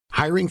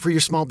Hiring for your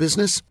small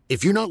business?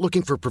 If you're not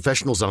looking for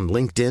professionals on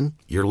LinkedIn,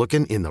 you're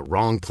looking in the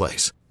wrong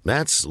place.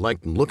 That's like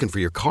looking for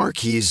your car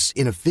keys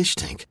in a fish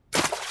tank.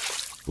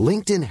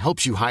 LinkedIn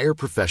helps you hire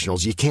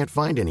professionals you can't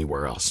find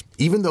anywhere else,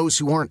 even those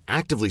who aren't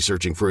actively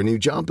searching for a new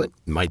job but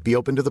might be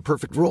open to the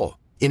perfect role.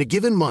 In a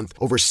given month,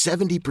 over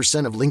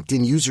 70% of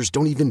LinkedIn users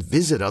don't even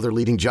visit other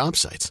leading job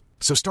sites.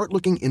 So start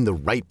looking in the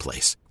right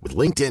place. With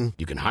LinkedIn,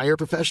 you can hire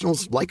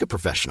professionals like a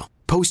professional.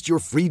 Post your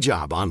free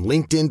job on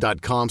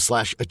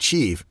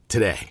linkedin.com/achieve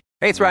today.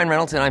 Hey, it's Ryan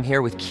Reynolds, and I'm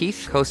here with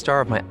Keith,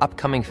 co-star of my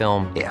upcoming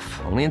film,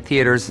 If, only in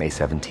theaters May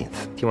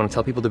 17th. Do you want to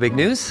tell people the big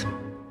news?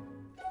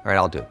 All right,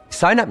 I'll do it.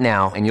 Sign up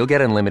now and you'll get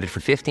unlimited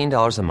for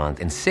 $15 a month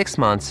and 6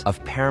 months of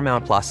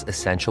Paramount Plus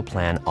Essential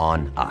Plan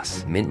on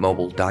us.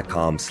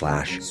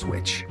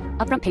 MintMobile.com/switch.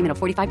 Upfront payment of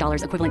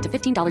 $45 equivalent to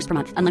 $15 per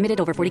month. Unlimited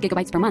over 40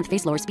 gigabytes per month.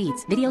 Face lower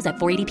speeds. Videos at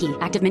 480p.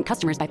 Active Mint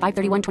customers by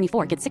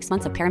 531.24 get 6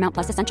 months of Paramount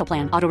Plus Essential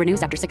Plan. Auto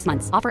renews after 6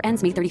 months. Offer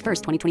ends May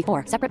 31st,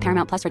 2024. Separate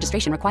Paramount Plus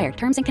registration required.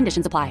 Terms and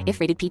conditions apply if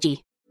rated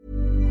PG.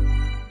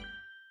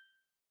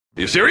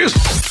 Are you serious?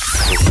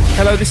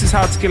 Hello, this is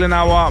How to Kill an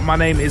Hour. My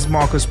name is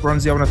Marcus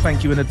Bronzy. I want to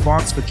thank you in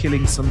advance for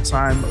killing some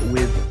time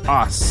with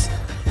us.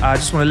 I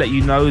just want to let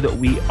you know that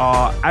we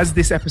are, as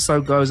this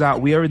episode goes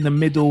out, we are in the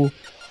middle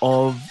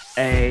of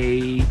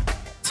a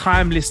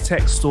timeless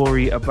tech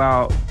story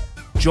about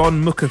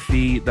John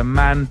McAfee, the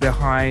man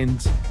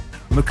behind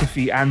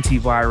McAfee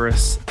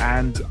Antivirus.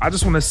 And I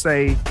just want to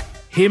say,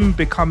 him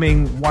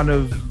becoming one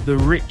of the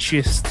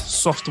richest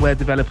software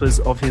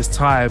developers of his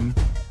time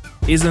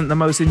isn't the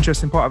most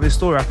interesting part of this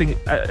story. I think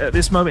at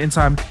this moment in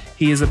time,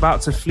 he is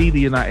about to flee the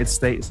United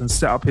States and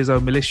set up his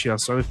own militia.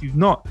 So if you've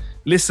not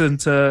listened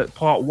to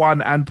part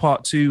 1 and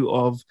part 2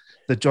 of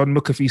the John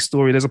McAfee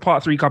story, there's a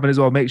part 3 coming as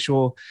well. Make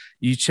sure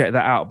you check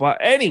that out. But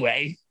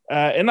anyway,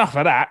 enough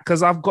of that,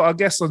 because I've got a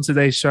guest on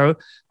today's show.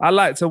 I'd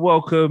like to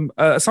welcome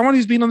someone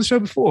who's been on the show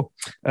before,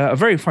 a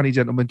very funny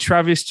gentleman,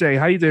 Travis J.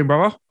 How you doing,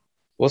 brother?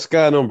 What's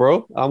going on,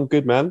 bro? I'm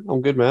good, man.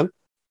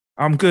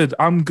 I'm good.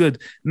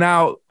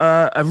 Now,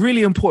 a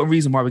really important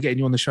reason why we're getting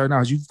you on the show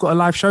now is you've got a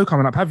live show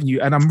coming up, haven't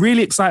you? And I'm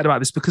really excited about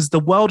this because the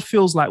world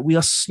feels like we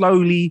are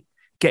slowly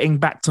getting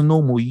back to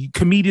normal.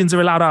 Comedians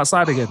are allowed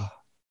outside again.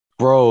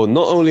 Bro,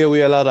 not only are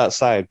we allowed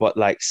outside, but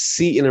like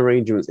seating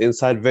arrangements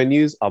inside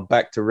venues are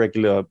back to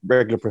regular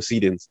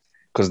proceedings.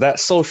 Because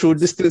that social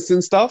distancing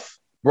stuff,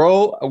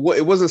 bro,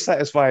 it wasn't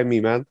satisfying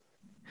me, man.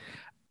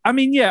 I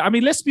mean,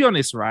 let's be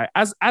honest, right?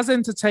 As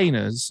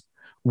entertainers,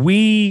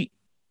 we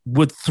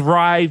would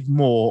thrive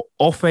more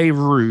off a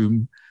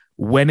room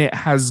when it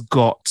has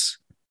got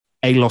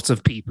a lot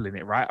of people in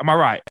it, right? Am I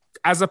right?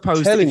 As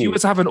opposed to if you were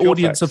to have an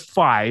audience of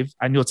 5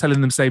 and you're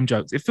telling them same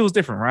jokes, it feels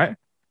different, right?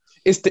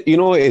 You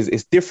know what it is?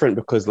 It's different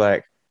because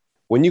like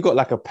when you got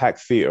like a packed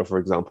theater, for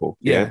example,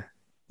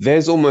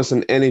 there's almost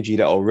an energy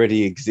that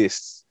already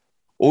exists.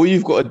 All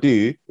you've got to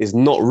do is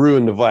not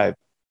ruin the vibe.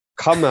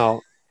 Come out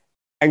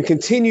and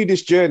continue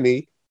this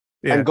journey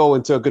and go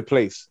into a good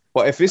place.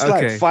 But if it's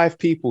like 5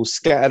 people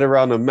scattered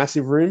around a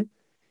massive room,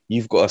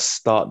 you've got to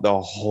start the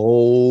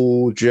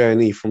whole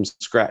journey from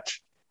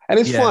scratch. And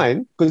it's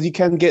fine because you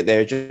can get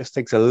there. It just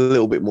takes a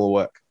little bit more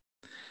work.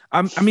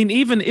 I mean,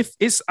 even if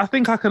it's, I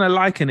think I can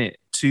liken it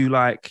to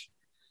like,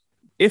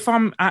 if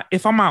I'm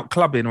out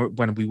clubbing, or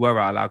when we were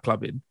out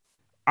clubbing,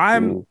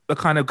 I'm the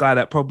kind of guy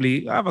that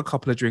probably I have a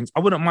couple of drinks. I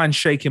wouldn't mind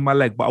shaking my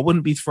leg, but I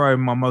wouldn't be throwing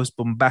my most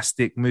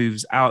bombastic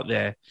moves out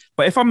there.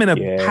 But if I'm in a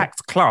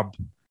packed club,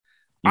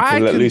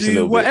 I can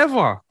do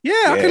whatever.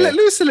 I can let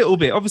loose a little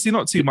bit. Obviously,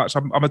 not too much.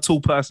 I'm a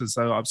tall person,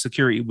 so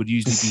security would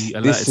usually be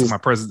alerted to my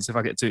presence if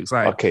I get too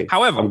excited. Okay.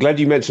 However, I'm glad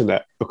you mentioned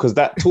that because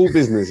that tall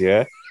business,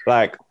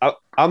 like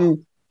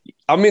I'm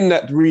in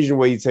that region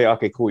where you say,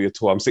 okay, cool, you're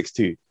tall. I'm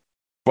 6'2",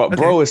 but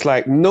bro, it's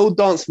like no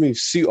dance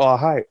moves suit our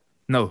height.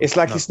 No, it's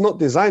like it's not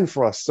designed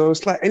for us. So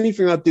it's like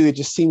anything I do, it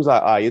just seems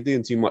like you're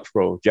doing too much,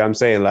 bro. Do you know what I'm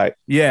saying? Like,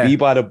 be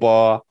by the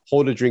bar,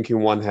 hold a drink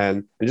in one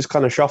hand, and just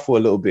kind of shuffle a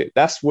little bit.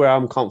 That's where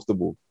I'm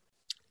comfortable.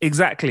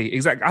 Exactly.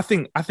 I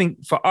think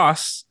for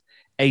us,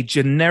 a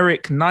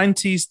generic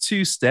 90s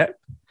 2-step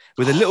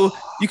with a little,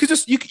 you can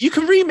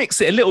remix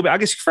it a little bit. I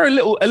guess you throw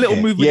a little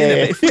movement in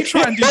it. But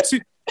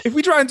if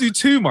we try and do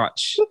too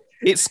much,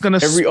 it's gonna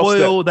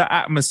spoil the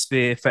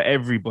atmosphere for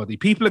everybody.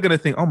 People are gonna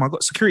think, oh my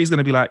god, security's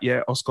gonna be like,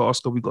 Oscar,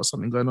 we've got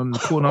something going on in the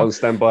corner. On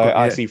standby,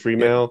 I see free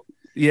mail.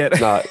 Yeah.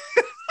 Nah.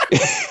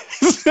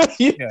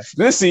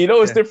 Listen, you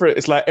know it's different.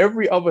 It's like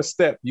every other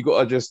step, you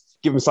gotta just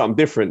give them something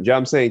different. Do you know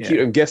what I'm saying? Keep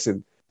them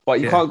guessing. But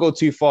you can't go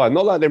too far.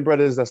 Not like them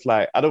brothers that's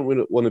like, I don't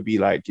really want to be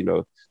like,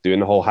 doing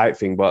the whole hype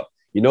thing. But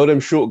them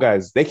short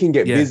guys, they can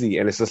get busy.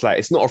 And it's just like,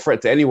 it's not a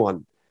threat to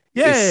anyone.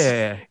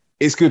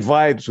 It's good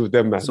vibes with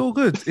them, man. It's all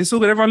good.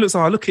 Everyone looks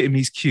like, look at him,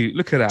 he's cute.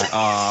 Look at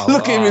that.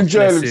 Look at him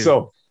enjoying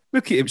himself.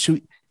 Look at him.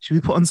 Should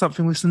we put on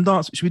something with some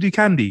dance? Should we do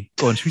Candy?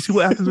 Go on. Should we see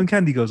what happens when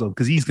Candy goes on?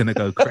 Because he's going to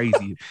go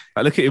crazy.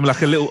 Like, look at him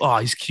like a little,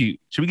 he's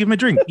cute. Should we give him a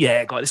drink?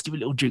 Yeah, God, let's give him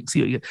a little drink.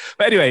 See what you get.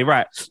 But anyway,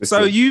 right.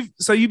 So you've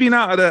been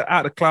out of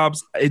the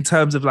clubs in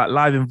terms of like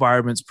live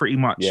environments pretty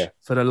much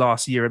for the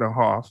last year and a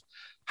half.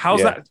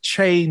 How's that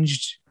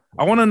changed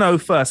I want to know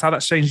first how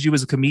that's changed you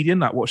as a comedian,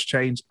 like what's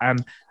changed,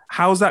 and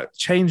how's that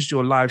changed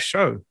your live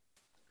show?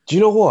 Do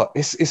you know what?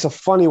 It's a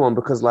funny one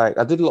because like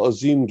I did a lot of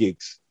Zoom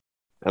gigs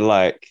and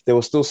like there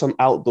were still some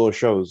outdoor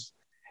shows.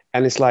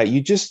 And it's like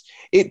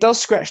it does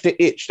scratch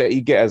the itch that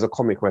you get as a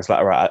comic where it's like,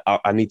 all right,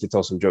 I need to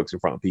tell some jokes in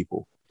front of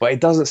people. But it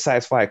doesn't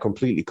satisfy it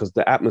completely because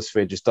the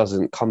atmosphere just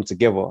doesn't come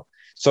together.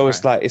 So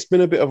It's like, it's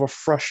been a bit of a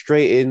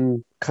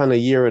frustrating kind of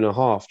year and a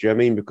half. Do you know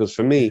what I mean? Because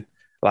for me,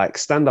 like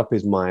stand-up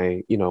is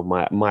my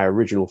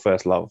original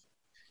first love.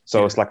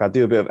 So It's like I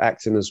do a bit of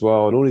acting as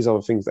well and all these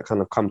other things that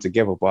kind of come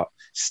together, but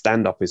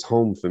stand-up is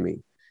home for me.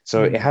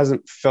 So it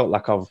hasn't felt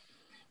like how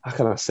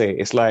can I say it?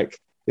 It's like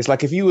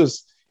if you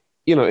was,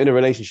 in a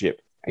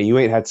relationship and you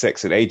ain't had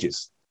sex in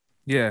ages.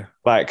 Yeah.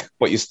 Like,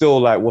 but you're still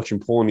like watching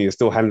porn, you're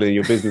still handling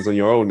your business on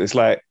your own. It's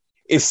like,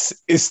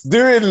 it's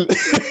doing,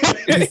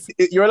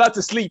 you're allowed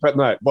to sleep at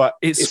night, but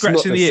it's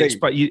scratching the itch,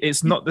 but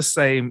it's not the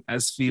same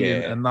as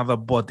feeling another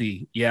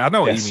body. Yeah, I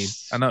know what you mean.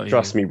 I know.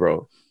 Trust me,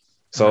 bro.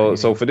 So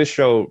for this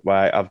show,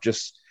 right,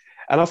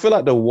 and I feel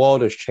like the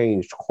world has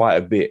changed quite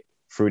a bit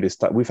through this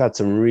time. We've had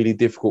some really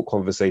difficult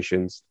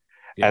conversations.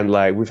 Yeah. And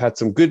like we've had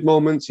some good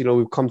moments,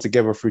 we've come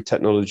together through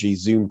technology,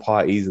 Zoom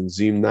parties and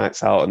Zoom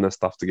nights out and that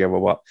stuff together.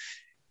 But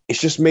it's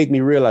just made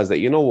me realize that,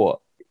 you know what,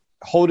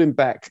 holding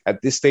back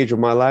at this stage of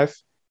my life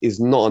is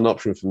not an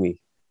option for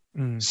me.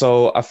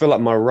 So I feel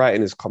like my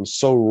writing has come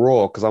so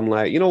raw because I'm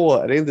like, you know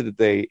what, at the end of the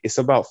day, it's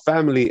about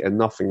family and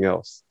nothing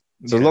else.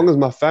 So as long as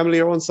my family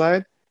are on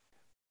side,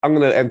 I'm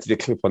going to empty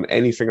the clip on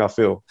anything I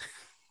feel.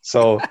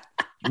 So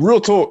real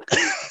talk,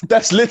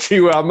 that's literally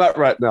where I'm at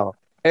right now.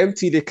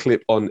 Empty the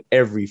clip on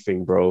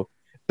everything, bro.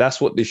 That's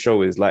what this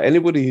show is. Like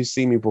anybody who's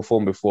seen me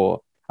perform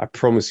before, I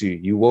promise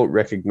you won't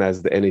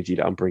recognize the energy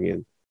that I'm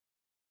bringing.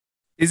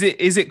 Is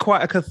it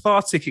quite a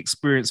cathartic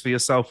experience for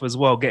yourself as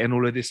well, getting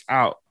all of this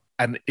out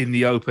and in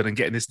the open and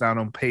getting this down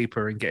on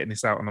paper and getting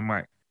this out on the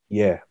mic?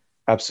 Yeah,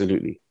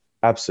 absolutely.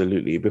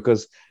 Absolutely.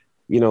 Because,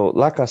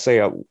 like I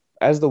say,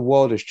 as the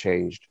world has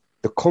changed,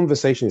 the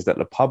conversations that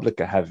the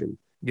public are having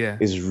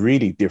is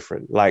really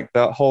different. Like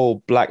that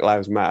whole Black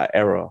Lives Matter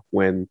era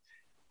when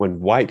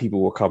white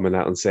people were coming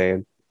out and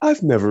saying,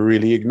 I've never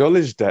really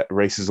acknowledged that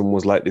racism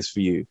was like this for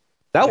you.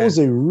 That was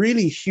a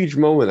really huge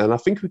moment. And I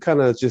think we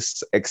kind of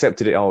just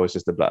accepted it. Oh, it's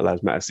just the Black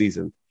Lives Matter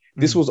season.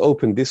 This was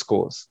open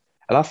discourse.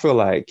 And I feel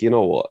like, you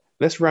know what?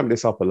 Let's ramp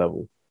this up a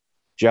level.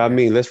 Do you know what I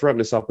mean? Let's ramp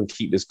this up and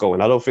keep this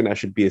going. I don't think that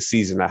should be a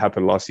season that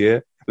happened last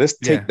year. Let's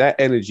take that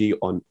energy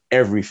on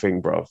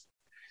everything, bro.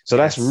 So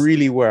that's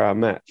really where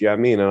I'm at. Do you know what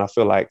I mean? And I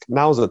feel like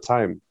now's the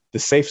time. The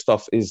safe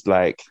stuff is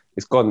like,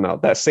 it's gone now.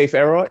 That safe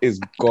era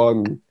is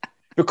gone.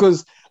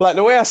 Because like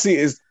the way I see it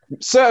is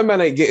certain men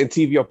ain't getting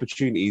TV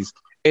opportunities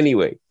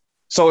anyway.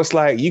 So it's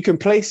like you can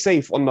play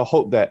safe on the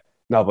hope that,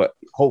 no, but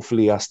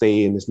hopefully I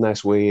stay in this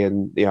nice way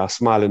and I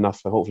smile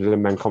enough and hopefully the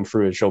man come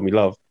through and show me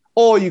love.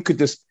 Or you could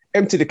just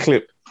empty the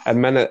clip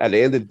and man, at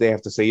the end of the day,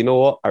 have to say, you know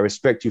what? I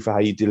respect you for how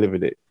you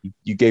delivered it.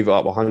 You gave it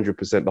up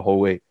 100% the whole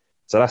way.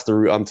 So that's the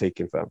route I'm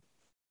taking, fam.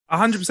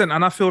 100%.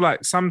 And I feel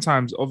like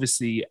sometimes,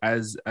 obviously,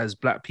 as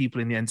Black people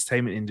in the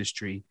entertainment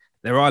industry,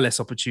 there are less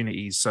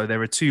opportunities. So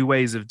there are two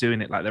ways of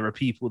doing it. Like there are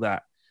people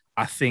that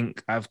I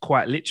think have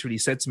quite literally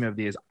said to me over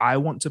the years, I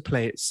want to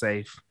play it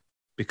safe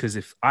because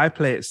if I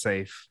play it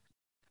safe,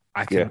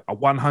 I can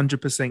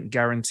 100%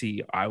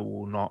 guarantee I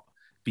will not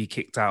be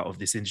kicked out of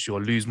this industry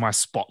or lose my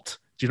spot.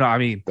 Do you know what I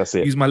mean? That's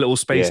it. Use my little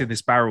space in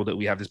this barrel that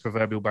we have, this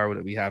proverbial barrel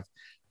that we have.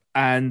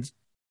 And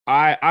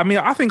I mean,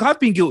 I think I've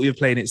been guilty of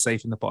playing it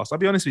safe in the past. I'll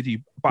be honest with you,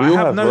 but I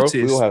have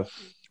noticed.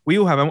 We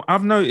all have. And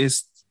I've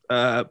noticed,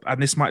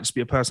 and this might just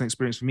be a personal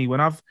experience for me, when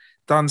I've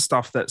done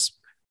stuff that's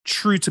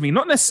true to me,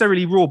 not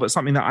necessarily raw, but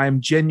something that I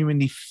am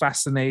genuinely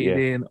fascinated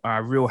in, I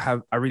really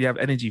have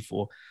energy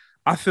for.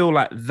 I feel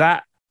like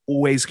that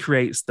always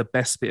creates the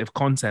best bit of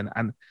content.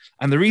 And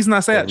the reason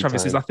I say that,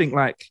 Travis, is I think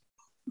like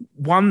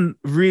one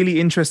really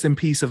interesting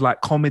piece of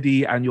like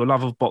comedy and your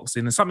love of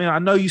boxing and something I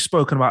know you've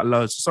spoken about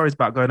loads. Sorry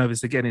about going over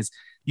this again, is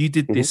you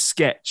did this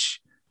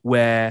sketch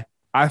where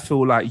I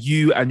feel like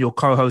you and your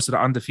co-host of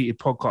the Undefeated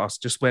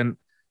podcast just went,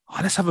 oh,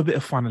 let's have a bit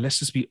of fun and let's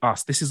just be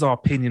us. This is our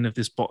opinion of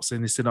this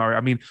boxing, this scenario.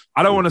 I mean,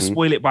 I don't want to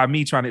spoil it by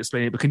me trying to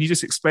explain it, but can you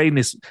just explain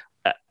this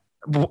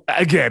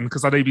again?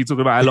 Because I know you've been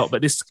talking about it a lot,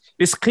 but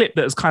this clip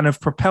that has kind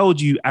of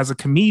propelled you as a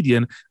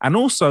comedian and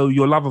also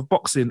your love of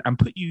boxing and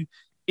put you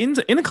in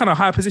a kind of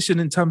high position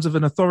in terms of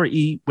an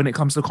authority when it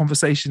comes to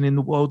conversation in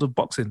the world of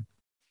boxing.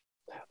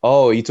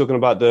 Oh, you're talking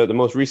about the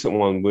most recent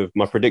one with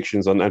my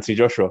predictions on Anthony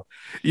Joshua?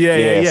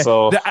 Yeah.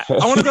 So I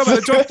want to go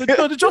back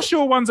to the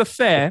Joshua ones are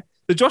fair.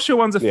 The Joshua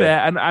ones are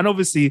fair, and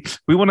obviously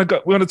we want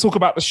to talk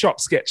about the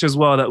shop sketch as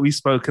well that we've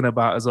spoken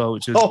about as well,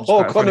 which is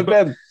Conor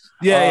Benn.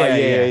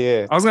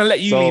 Yeah. I was going to let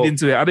you lead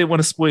into it. I didn't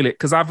want to spoil it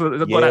because I've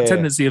got that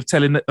tendency of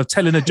telling a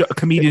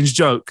comedian's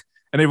joke,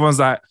 and everyone's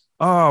like,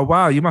 "Oh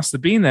wow, you must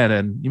have been there.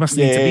 Then you must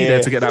need to be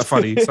there to get that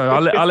funny." So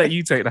I'll let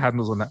you take the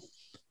handles on that.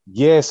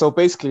 Yeah, so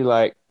basically,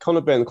 like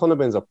Conor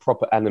Benn's a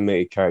proper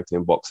animated character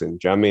in boxing.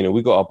 Do you know what I mean? And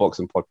we got our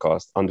boxing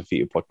podcast,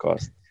 Undefeated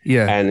podcast.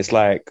 Yeah, and it's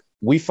like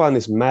we find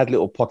this mad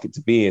little pocket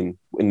to be in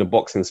the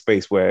boxing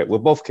space where we're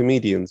both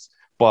comedians,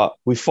 but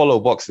we follow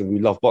boxing, we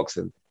love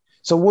boxing.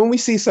 So when we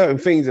see certain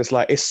things, it's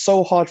like, it's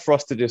so hard for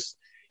us to just,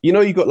 you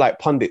know, you got like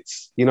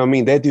pundits, you know what I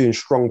mean? They're doing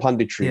strong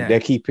punditry. Yeah. They're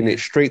keeping it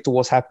straight to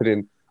what's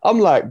happening. I'm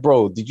like,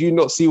 bro, did you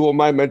not see what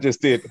my man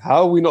just did?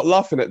 How are we not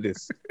laughing at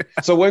this?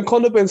 So when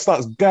Conor Benn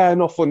starts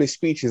going off on his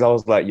speeches, I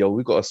was like, yo,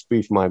 we got to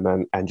spoof my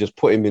man and just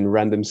put him in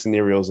random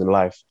scenarios in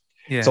life.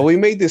 Yeah. So we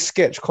made this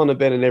sketch, Conor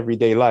Benn in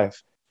Everyday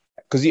Life,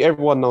 because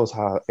everyone knows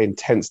how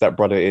intense that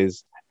brother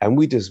is. And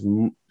we just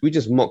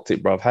mocked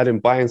it, bruv. Had him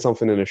buying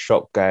something in a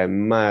shop,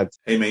 going mad.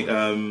 Hey, mate,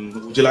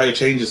 would you like your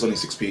changes on your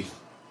 6p?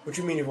 What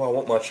do you mean if I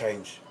want my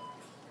change?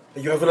 Are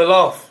you having a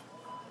laugh?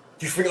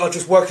 Do you think I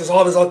just work as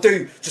hard as I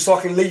do just so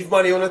I can leave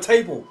money on the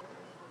table?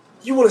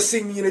 You want to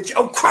see me in the gym?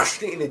 I'm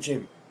crushing it in the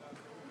gym.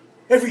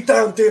 Every day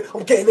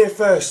I'm getting there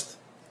first.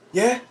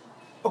 Yeah?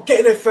 I'm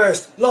getting there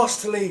first.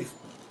 Last to leave.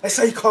 They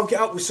say you can't get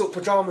up with silk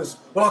pyjamas.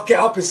 Well, I get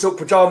up in silk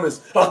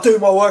pyjamas and I do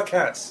my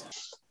workouts.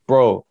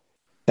 Bro,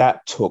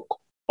 that took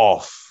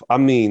off. I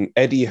mean,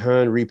 Eddie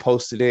Hearn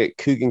reposted it.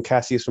 Kugan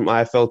Cassius from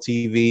IFL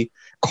TV.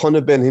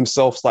 Conor Benn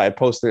himself started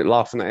posting it,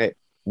 laughing at it.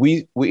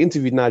 We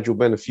interviewed Nigel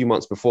Benn a few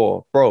months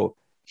before. Bro,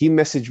 he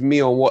messaged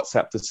me on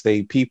WhatsApp to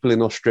say people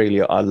in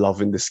Australia are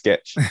loving the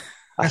sketch.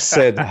 I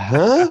said,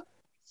 huh?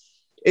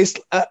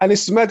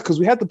 It's mad because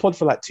we had the pod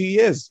for like 2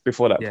 years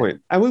before that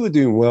point. And we were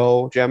doing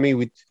well. Do you know what I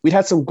mean? We'd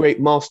had some great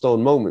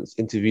milestone moments.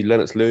 Interviewed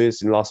Lennox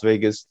Lewis in Las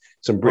Vegas,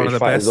 some British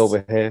fighters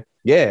over here.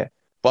 Yeah.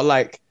 But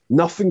like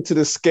nothing to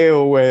the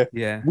scale where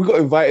we got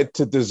invited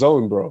to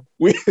DAZN, bro.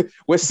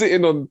 We're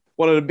sitting on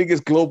one of the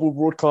biggest global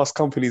broadcast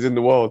companies in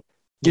the world,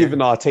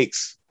 giving our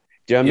takes.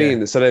 Do you know what I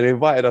mean? So they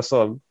invited us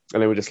on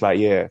and they were just like,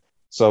 yeah.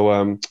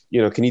 So,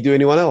 you know, can you do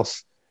anyone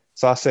else?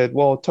 So I said,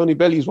 well, Tony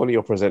Bellew's one of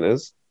your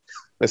presenters.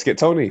 Let's get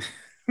Tony.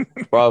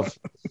 Bruv,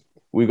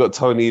 we got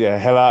Tony the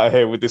hell out of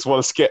here with this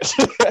one sketch.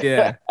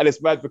 And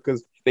it's mad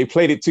because they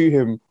played it to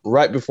him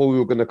right before we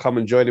were going to come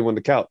and join him on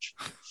the couch.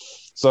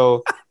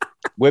 So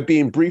we're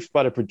being briefed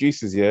by the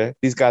producers,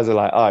 These guys are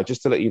like, all right,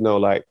 just to let you know,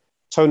 like,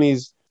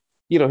 Tony's,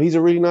 you know, he's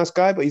a really nice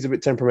guy, but he's a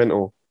bit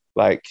temperamental.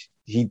 Like,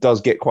 he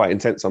does get quite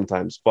intense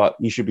sometimes, but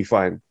you should be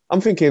fine.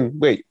 I'm thinking,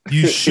 wait.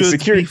 You should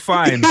be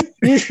fine.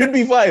 You should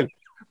be fine.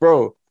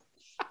 Bro,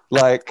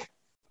 like,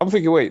 I'm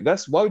thinking, wait,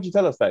 why would you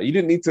tell us that? You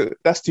didn't need to,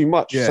 that's too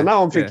much. So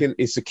now I'm thinking,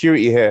 is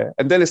security here?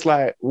 And then it's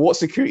like, what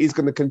security is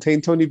going to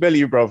contain Tony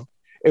Bellew, bruv?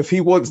 If he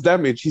wants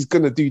damage, he's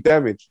going to do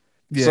damage.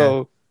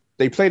 So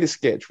they play the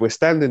sketch. We're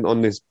standing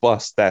on this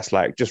bus that's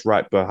like just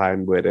right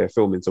behind where they're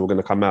filming. So we're going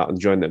to come out and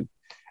join them.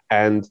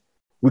 And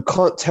we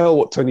can't tell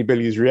what Tony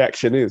Bellew's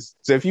reaction is.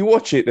 So if you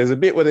watch it, there's a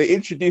bit where they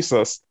introduce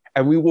us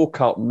and we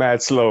walk out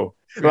mad slow.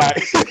 Like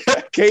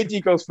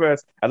KG goes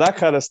first and I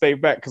kind of stay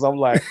back because I'm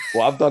like,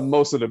 well, I've done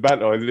most of the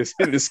banter in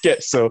this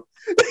sketch. So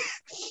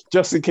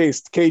just in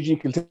case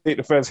KG can take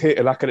the first hit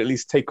and I can at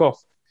least take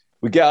off.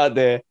 We get out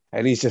there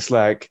and he's just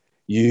like,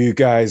 you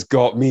guys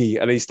got me.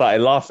 And he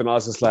started laughing. I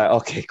was just like,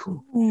 okay,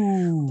 cool.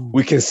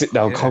 We can sit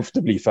down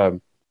comfortably,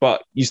 fam.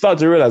 But you start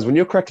to realize when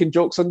you're cracking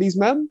jokes on these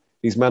men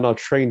are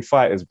trained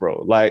fighters,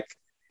 bro. Like,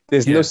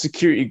 there's no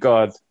security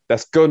guard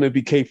that's going to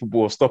be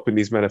capable of stopping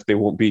these men if they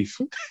want beef.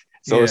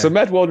 So it's a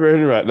mad world we're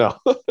in right now.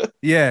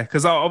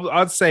 Because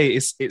I'd say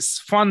it's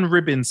fun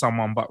ribbing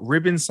someone, but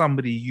ribbing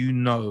somebody you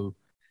know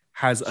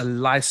has a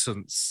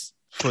license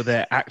for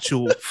their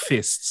actual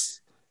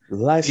fists.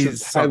 License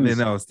is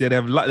something else. Yeah,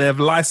 they have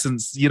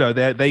license. You know,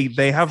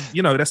 they have.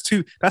 You know, that's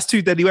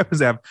two deadly weapons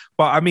they have.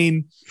 But I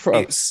mean,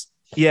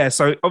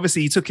 So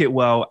obviously you took it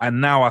well,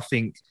 and now I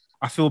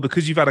feel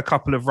because you've had a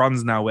couple of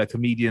runs now where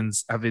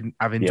comedians have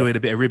enjoyed a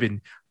bit of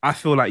ribbing. I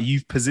feel like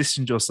you've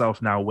positioned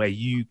yourself now where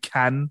you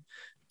can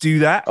do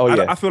that.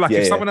 I feel like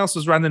if someone else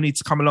was randomly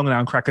to come along now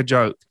and crack a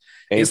joke,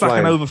 it's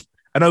like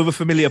an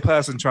over-familiar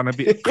person trying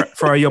to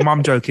throw your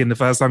mum joke in the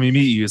first time you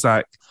meet you. It's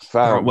like,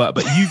 can't work.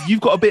 But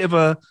you've got a bit of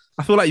a,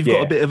 I feel like you've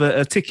got a bit of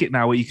a ticket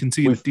now where you can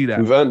do that.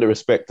 We've earned the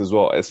respect as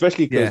well,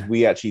 especially because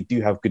we actually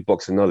do have good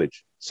boxing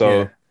knowledge.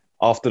 So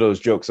after those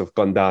jokes have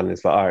gone down,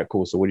 it's like, all right,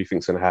 cool. So what do you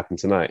think's going to happen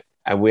tonight?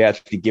 And we're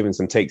actually giving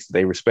some takes that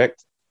they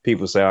respect.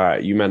 People say, all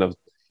right,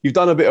 you've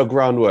done a bit of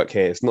groundwork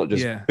here. It's not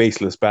just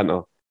baseless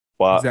banter.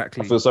 But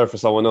I feel sorry for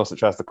someone else that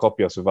tries to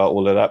copy us without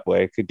all of that,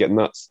 boy. It could get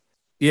nuts.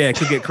 Yeah, it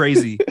could get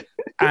crazy.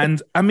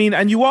 And I mean,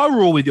 and you are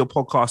raw with your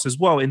podcast as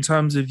well, in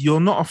terms of you're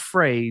not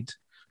afraid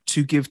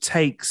to give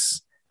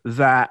takes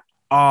that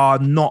are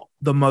not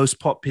the most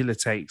popular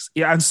takes.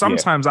 Yeah, and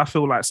sometimes I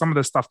feel like some of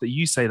the stuff that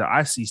you say that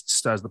I see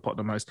stirs the pot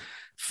the most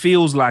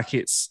feels like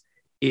it's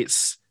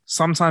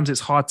sometimes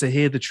it's hard to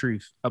hear the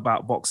truth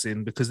about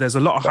boxing because there's a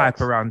lot of hype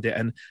around it.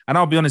 And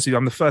I'll be honest with you,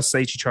 I'm the first to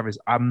say to you, Travis,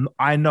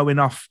 I know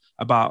enough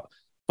about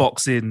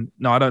boxing.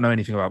 No, I don't know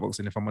anything about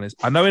boxing, if I'm honest.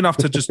 I know enough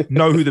to just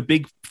know who the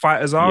big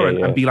fighters are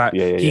and be like,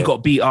 he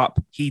got beat up,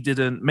 he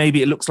didn't.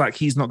 Maybe it looks like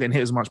he's not getting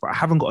hit as much, but I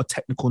haven't got a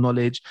technical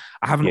knowledge.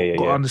 I haven't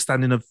got an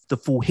understanding of the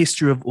full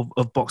history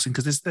of boxing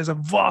because there's a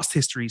vast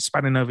history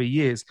spanning over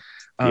years.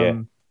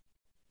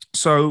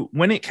 So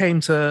when it came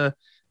to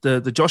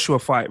the Joshua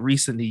fight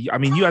recently, I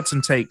mean, you had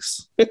some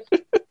takes.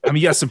 I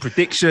mean, you had some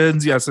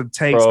predictions, you had some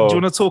takes. Bro. Do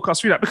you want to talk us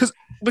through that?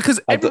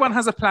 Because everyone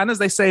has a plan, as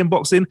they say in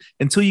boxing,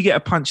 until you get a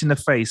punch in the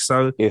face.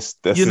 So, Yes,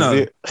 this is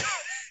it.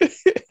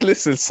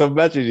 Listen, so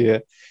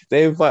imagine,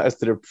 they invite us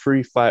to the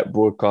pre-fight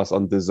broadcast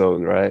on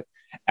DAZN, right?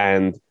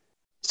 And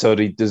so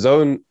the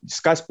DAZN,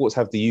 Sky Sports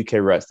have the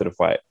UK rights to the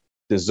fight.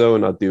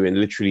 DAZN are doing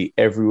literally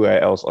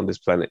everywhere else on this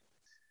planet.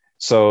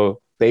 So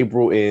they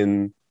brought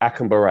in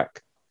Akam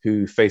Barak,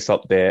 who face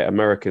up their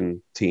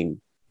American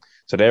team.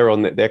 So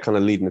they're kind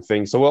of leading the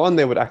thing. So we're on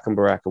there with Akam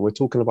Barak and we're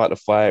talking about the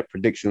fight,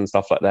 predictions,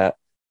 stuff like that.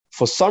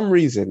 For some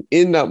reason,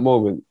 in that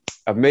moment,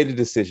 I've made a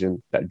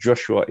decision that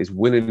Joshua is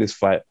winning this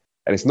fight.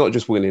 And it's not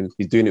just winning,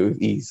 he's doing it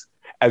with ease.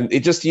 And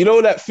it just,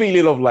 that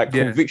feeling of like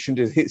conviction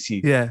just hits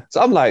you. Yeah.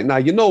 So I'm like, nah,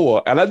 you know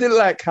what? And I didn't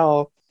like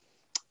how,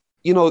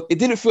 it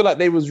didn't feel like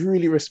they was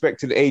really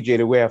respecting AJ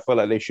the way I felt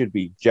like they should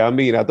be. Do you know what I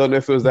mean? I don't know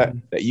if it was that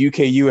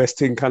UK-US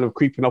thing kind of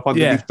creeping up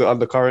underneath the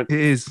undercurrent. It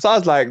is. So I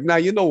was like, nah,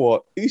 you know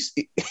what?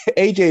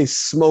 AJ is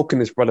smoking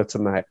this brother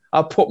tonight.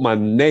 I put my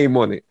name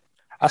on it.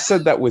 I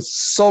said that with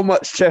so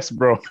much chest,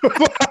 bro.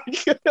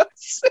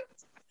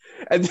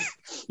 And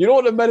you know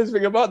what the maddest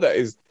thing about that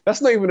is?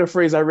 That's not even a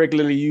phrase I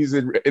regularly use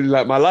in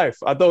like my life.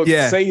 I don't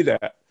say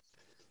that.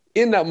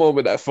 In that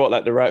moment, that felt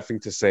like the right thing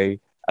to say.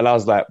 And I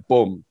was like,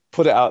 boom,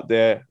 put it out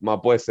there. My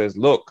boy says,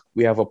 look,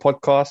 we have a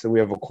podcast and we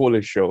have a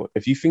call-in show.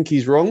 If you think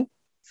he's wrong,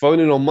 phone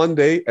in on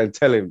Monday and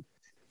tell him.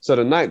 So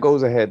the night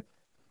goes ahead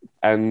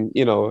and,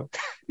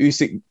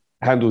 Usyk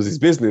handles his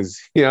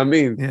business. You know what I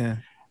mean? Yeah.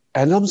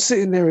 And I'm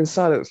sitting there in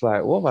silence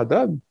like, what have I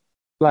done?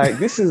 Like,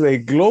 this is a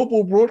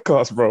global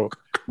broadcast, bro.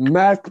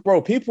 Mad,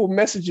 bro. People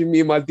messaging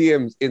me in my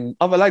DMs in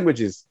other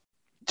languages.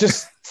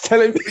 Just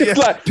telling me,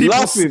 like,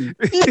 laughing.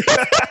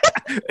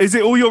 Is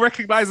it all you're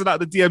recognizing out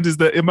the DMs is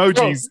the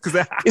emojis?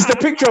 Because it's the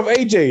picture of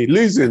AJ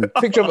losing,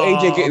 picture of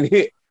AJ getting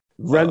hit,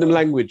 random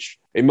language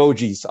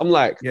emojis. I'm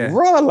like,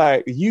 bro,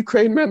 like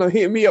Ukraine men are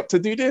hitting me up to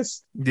do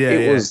this.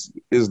 It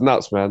was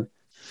nuts, man.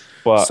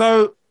 But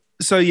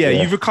so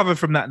you've recovered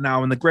from that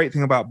now, and the great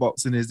thing about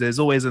boxing is there's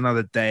always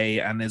another day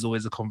and there's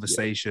always a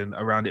conversation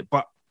around it.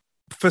 But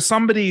for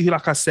somebody who,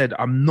 like I said,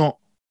 I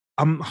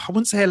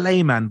wouldn't say a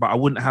layman, but I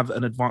wouldn't have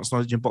an advanced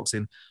knowledge in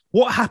boxing.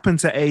 What happened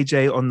to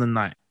AJ on the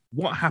night?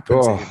 What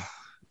happened to him?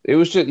 It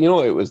was just,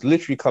 it was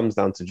literally comes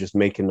down to just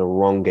making the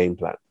wrong game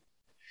plan.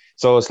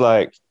 So it's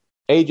like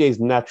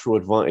AJ's natural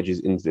advantages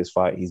into this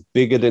fight. He's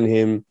bigger than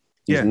him.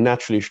 He's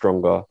naturally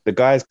stronger. The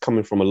guy's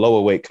coming from a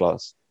lower weight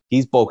class.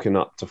 He's bulking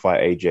up to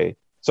fight AJ.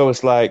 So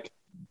it's like,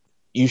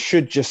 you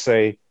should just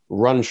say,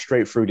 run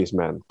straight through this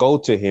man. Go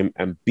to him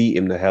and beat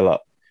him the hell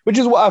up. Which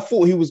is what I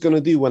thought he was going to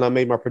do when I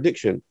made my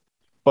prediction.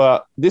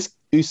 But this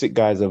Usyk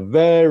guy is a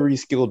very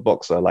skilled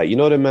boxer. Like,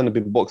 the man have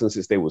been boxing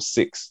since they were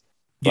 6.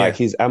 Like,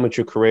 his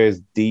amateur career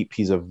is deep.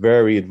 He's a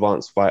very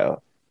advanced fighter.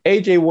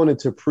 AJ wanted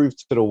to prove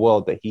to the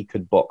world that he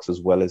could box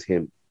as well as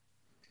him.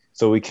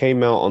 So he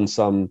came out on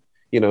some,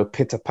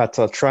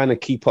 pitter-patter, trying to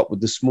keep up with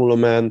the smaller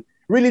man,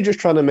 really just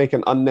trying to make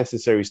an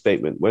unnecessary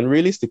statement, when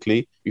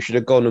realistically, you should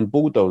have gone and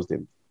bulldozed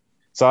him.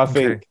 So I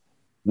think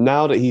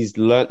now that he's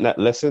learnt that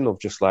lesson of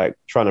just like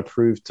trying to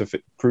prove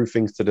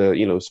things to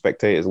the,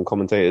 spectators and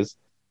commentators,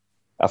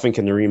 I think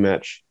in the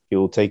rematch,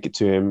 he'll take it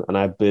to him, and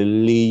I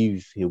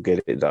believe he'll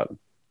get it done.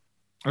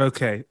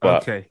 Okay.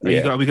 But, are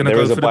we going to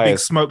go for the big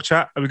smoke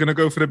chat? Are we going to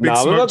go for the big smoke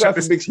chat? No, we're not going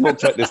for the big smoke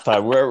chat this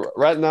time.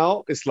 Right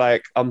now, it's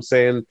like I'm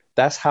saying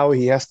that's how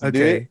he has to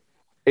do it.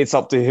 It's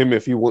up to him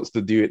if he wants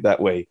to do it that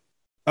way.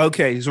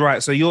 Okay,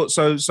 right. So you're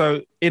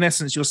so in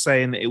essence, you're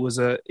saying that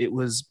it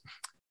was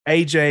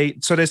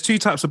AJ. So there's two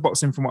types of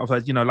boxing from what I've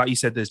heard. Like you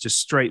said, there's just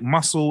straight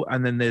muscle,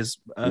 and then there's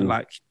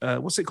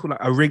what's it called? Like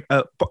a ring,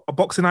 a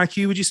boxing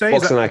IQ. Would you say?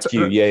 Boxing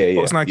IQ, yeah.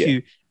 Boxing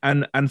IQ.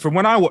 And from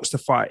when I watched the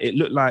fight, it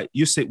looked like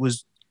Usyk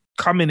was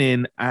coming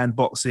in and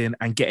boxing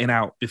and getting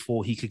out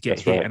before he could get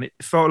hit. Right. And it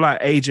felt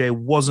like AJ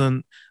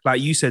wasn't,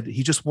 like you said,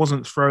 he just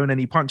wasn't throwing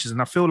any punches.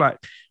 And I feel like,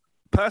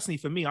 personally,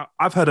 for me,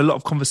 I've heard a lot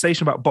of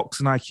conversation about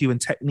boxing IQ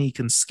and technique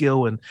and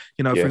skill. And,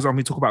 for example,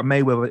 we talk about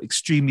Mayweather,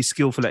 extremely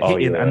skillful at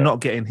hitting and not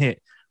getting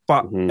hit.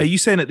 But are you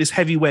saying that this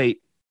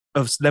heavyweight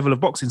of level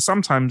of boxing,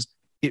 sometimes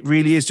it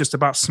really is just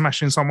about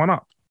smashing someone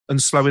up and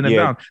slowing them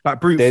down?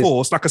 Like brute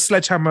force, like a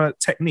sledgehammer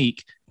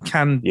technique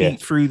can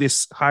beat through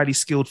this highly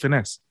skilled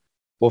finesse.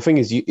 Well, the thing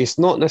is, it's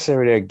not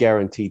necessarily a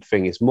guaranteed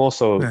thing. It's more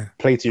so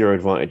play to your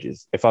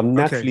advantages. If I'm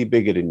naturally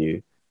bigger than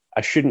you,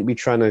 I shouldn't be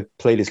trying to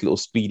play this little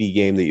speedy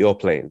game that you're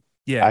playing.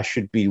 Yeah. I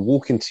should be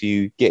walking to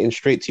you, getting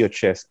straight to your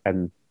chest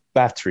and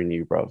battering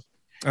you, bro.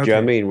 Do you know what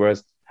I mean?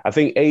 Whereas I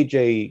think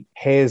AJ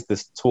hears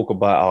this talk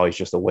about, he's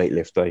just a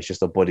weightlifter, he's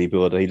just a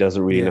bodybuilder, he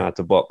doesn't really know how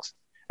to box.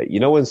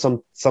 When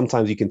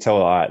sometimes you can tell,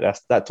 all right,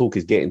 that talk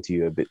is getting to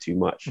you a bit too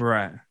much.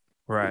 Right.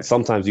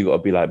 Sometimes you got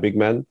to be like, big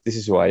man, this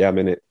is who I am,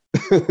 innit?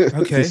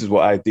 This is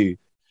what I do.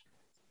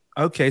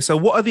 Okay, so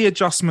what are the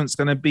adjustments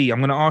going to be? I'm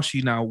going to ask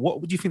you now,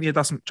 what would you think the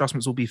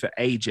adjustments will be for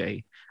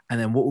AJ? And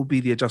then what will be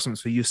the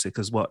adjustments for Usyk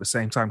as well at the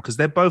same time? Because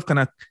they're both going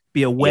to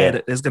be aware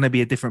that there's going to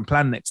be a different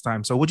plan next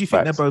time. So what do you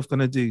think they're both going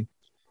to do?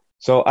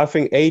 So I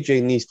think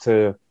AJ needs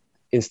to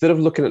instead of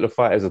looking at the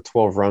fight as a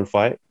 12-round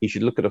fight, you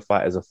should look at the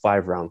fight as a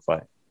 5-round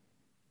fight.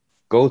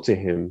 Go to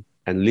him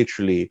and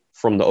literally,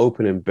 from the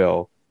opening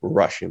bell,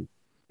 rush him.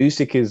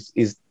 Usyk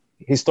is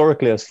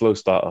historically a slow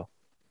starter.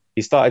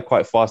 He started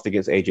quite fast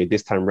against AJ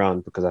this time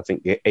round because I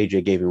think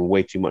AJ gave him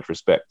way too much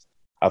respect.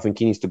 I think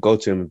he needs to go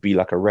to him and be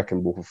like a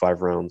wrecking ball for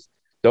 5 rounds.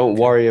 Don't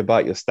worry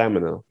about your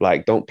stamina.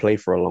 Like, don't play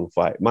for a long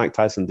fight. Mike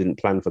Tyson didn't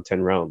plan for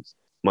 10 rounds.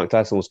 Mike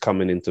Tyson was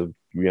coming into,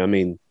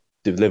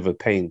 deliver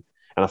pain.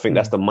 And I think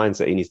that's the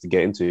mindset he needs to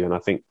get into. And I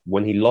think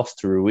when he lost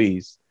to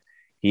Ruiz,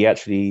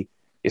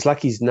 it's like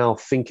he's now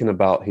thinking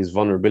about his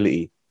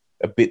vulnerability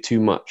a bit too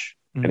much.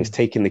 And it's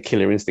taking the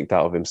killer instinct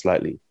out of him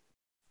slightly.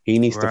 He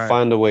needs to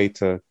find a way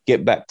to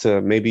get back to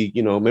maybe,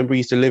 remember he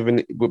used to live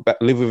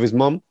with his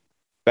mum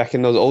back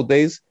in those old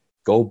days?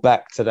 Go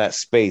back to that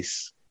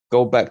space.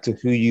 Go back to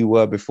who you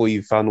were before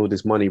you found all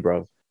this money,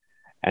 bro.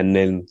 And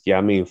then,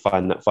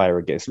 find that fire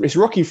again. It's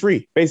Rocky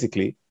 3,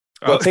 basically.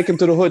 Got to take him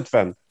to the hood,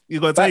 fam. You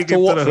got to take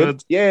him to the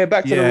hood. Yeah,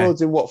 back to the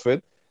roads in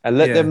Watford. And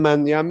let them,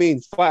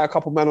 fight a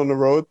couple men on the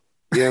road.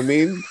 You know what I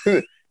mean?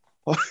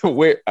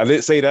 Wait, I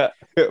didn't say that.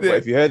 But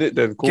if you heard it,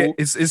 then cool.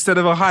 Instead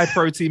of a high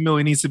protein meal,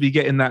 he needs to be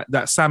getting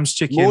that Sam's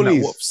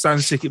chicken.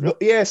 Sam's chicken.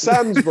 Yeah,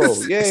 Sam's, bro.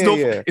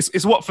 Yeah,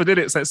 It's Watford, isn't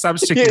it? It's like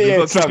Sam's chicken.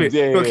 You've got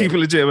to keep it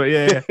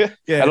legitimate.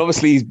 Yeah. And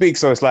obviously he's big,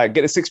 so it's like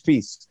get a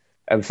 6-piece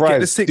and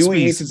fries. Do what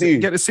you need to do.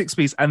 Get the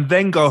 6-piece and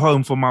then go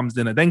home for mum's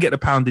dinner. Then get the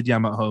pounded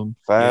yam at home.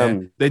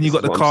 Fam, then you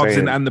got the carbs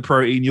in and the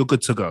protein. You're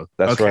good to go.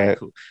 That's right.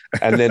 Cool.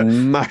 And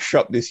then mash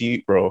up this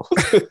ute, bro.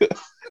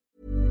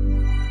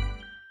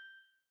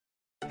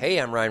 Hey,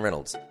 I'm Ryan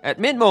Reynolds. At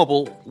Mint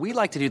Mobile, we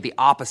like to do the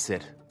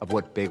opposite of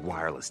what Big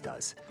Wireless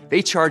does.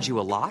 They charge you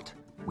a lot,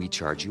 we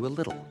charge you a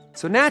little.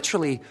 So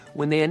naturally,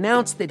 when they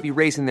announced they'd be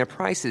raising their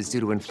prices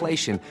due to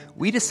inflation,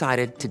 we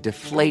decided to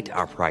deflate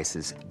our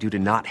prices due to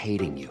not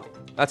hating you.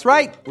 That's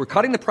right. We're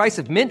cutting the price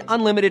of Mint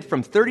Unlimited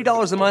from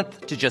 $30 a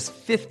month to just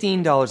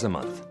 $15 a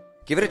month.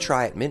 Give it a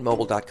try at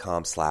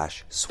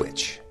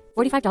mintmobile.com/switch.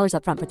 $45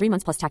 up front for 3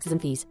 months plus taxes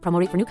and fees. Promo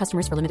rate for new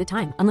customers for limited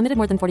time. Unlimited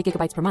more than 40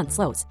 gigabytes per month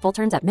slows. Full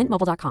terms at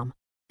mintmobile.com.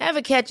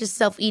 Ever catch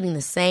yourself eating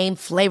the same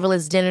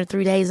flavorless dinner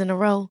 3 days in a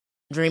row?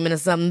 Dreaming of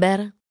something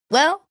better?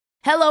 Well,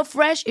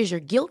 HelloFresh is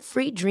your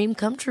guilt-free dream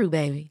come true,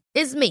 baby.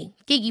 It's me,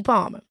 Keke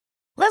Palmer.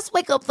 Let's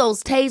wake up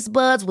those taste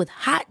buds with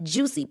hot,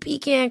 juicy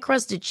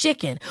pecan-crusted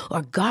chicken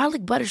or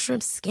garlic butter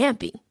shrimp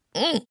scampi.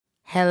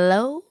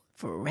 Hello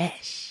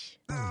Fresh.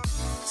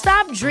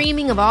 Stop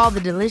dreaming of all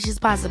the delicious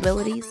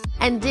possibilities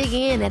and dig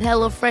in at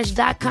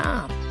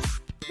HelloFresh.com.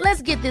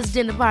 Let's get this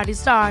dinner party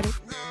started.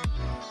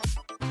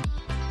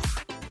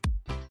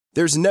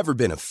 There's never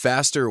been a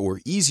faster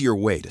or easier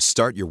way to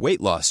start your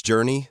weight loss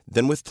journey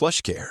than with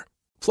PlushCare.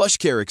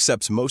 PlushCare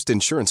accepts most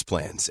insurance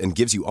plans and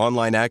gives you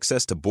online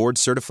access to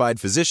board-certified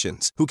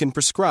physicians who can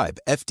prescribe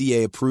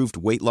FDA-approved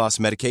weight loss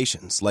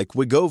medications like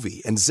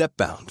Wegovy and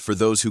Zepbound for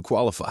those who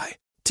qualify.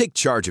 Take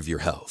charge of your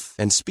health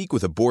and speak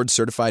with a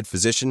board-certified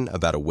physician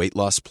about a weight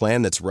loss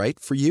plan that's right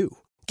for you.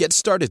 Get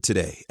started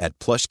today at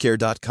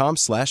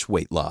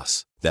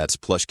plushcare.com/weight-loss. That's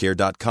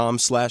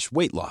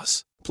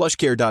plushcare.com/weight-loss.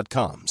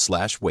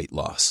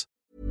 plushcare.com/weight-loss.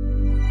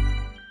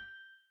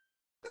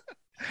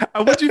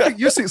 And what do you think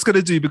Usyk's going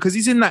to do? Because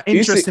he's in that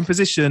interesting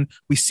position.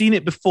 We've seen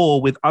it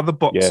before with other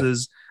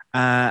boxers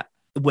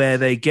where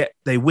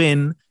they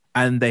win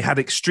and they had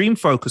extreme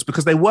focus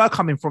because they were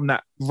coming from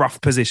that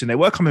rough position. They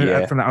were coming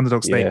from that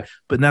underdog state.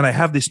 But now they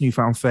have this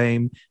newfound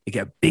fame. They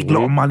get a big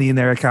lot of money in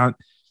their account.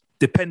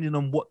 Depending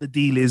on what the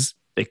deal is,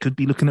 they could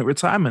be looking at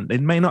retirement. They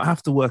may not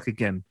have to work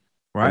again.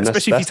 Right,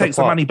 especially if he takes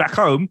the money back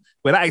home,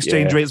 where that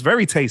exchange rate is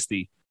very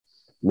tasty.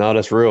 No,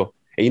 that's real.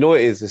 And you know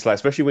what it is? It's like,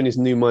 especially when it's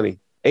new money.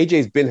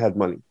 AJ's had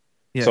money.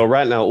 Yeah. So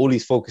right now, all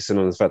he's focusing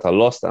on is the fact I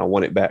lost and I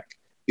want it back.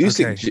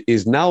 Usyk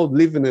is now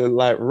living it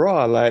like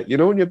raw. Like,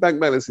 when your bank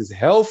balance is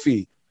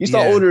healthy, you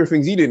start ordering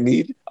things you didn't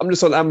need. I'm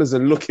just on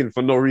Amazon looking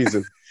for no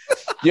reason.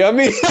 You know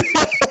what I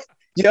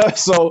mean?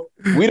 So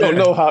we don't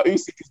know how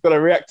Usyk is going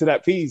to react to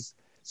that piece.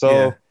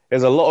 So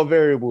there's a lot of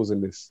variables in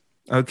this.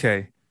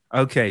 Okay.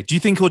 Do you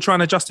think he'll try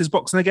and adjust his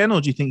boxing again, or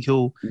do you think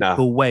he'll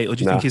wait, or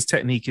do you think his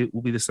technique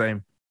will be the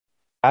same?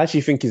 I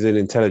actually think he's an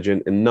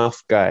intelligent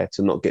enough guy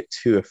to not get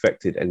too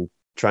affected and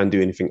try and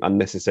do anything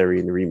unnecessary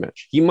in the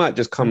rematch. He might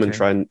just come and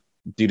try and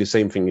do the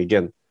same thing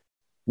again,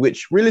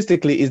 which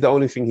realistically is the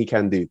only thing he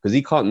can do because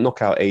he can't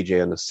knock out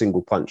AJ on a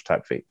single punch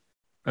type thing.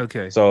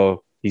 Okay.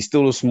 So he's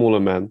still a smaller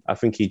man. I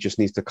think he just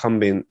needs to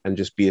come in and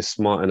just be as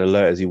smart and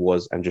alert as he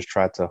was and just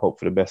try to hope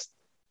for the best.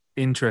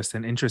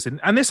 Interesting.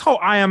 And this whole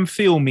I am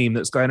Phil meme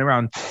that's going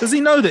around, does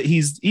he know that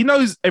he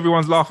knows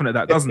everyone's laughing at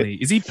that, doesn't he?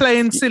 Is he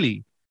playing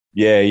silly?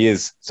 Yeah, he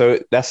is. So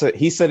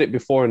he said it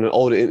before in an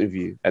older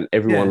interview and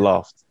everyone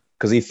laughed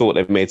because he thought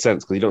it made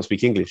sense because he don't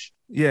speak English.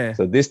 Yeah.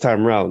 So this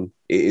time round,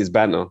 it is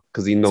banter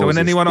because he knows. So when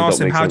anyone asks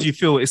him, how do you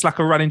feel? It's like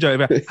a running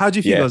joke. How do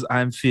you feel? He goes,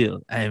 I am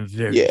Phil. I am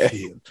very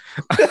Phil.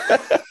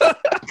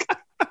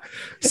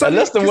 So and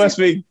that's the worst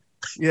thing.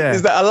 Yeah.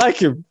 Is that I like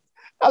him.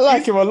 I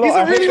like him a lot. He's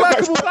a really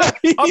likable guy.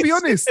 I'll be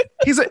honest.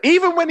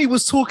 Even when he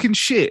was talking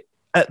shit,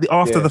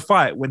 after the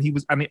fight when he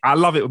was, and I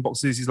love it when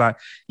boxers, he's like,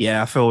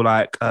 yeah, I feel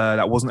like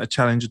that wasn't a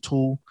challenge at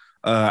all.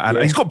 And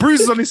he's got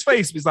bruises on his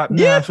face. But he's like,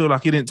 yeah, I feel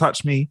like he didn't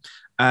touch me.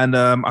 And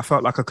I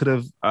felt like I could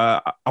have,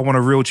 I want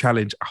a real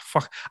challenge.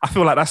 I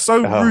feel like that's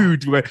so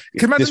rude. Can you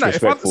imagine that?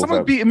 If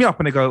someone's beating me up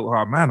and they go,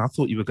 oh man, I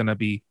thought you were going to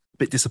be a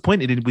bit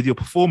disappointed with your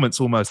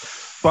performance almost.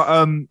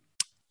 But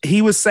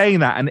he was saying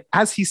that. And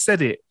as he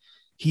said it,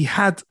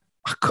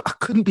 I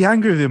couldn't be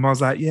angry with him. I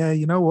was like, yeah,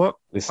 you know what?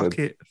 Listen,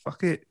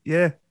 fuck it.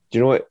 Yeah. Do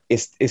you know what?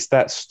 It's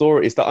that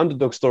story. It's the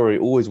underdog story.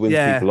 Always wins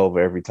people over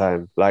every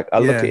time. Like I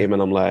look at him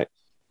and I'm like,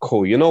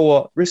 cool. You know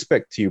what?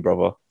 Respect to you,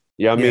 brother.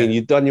 You know what I mean?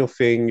 You've done your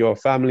thing. You're a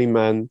family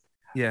man.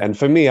 Yeah. And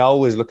for me, I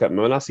always look at him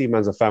when I see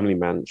man's a family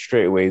man,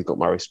 straight away he's got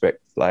my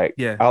respect. Like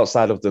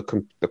outside of the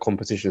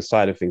competition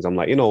side of things, I'm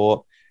like, you know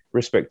what?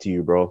 Respect to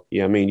you, bro. You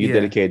know what I mean? You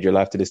dedicated your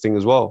life to this thing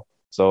as well.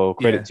 So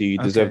credit to you. You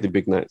deserve the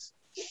big nights.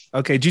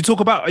 Okay. Are you going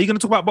to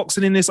talk about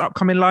boxing in this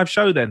upcoming live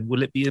show then?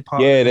 Will it be a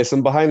part? Yeah, there's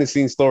some behind the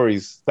scenes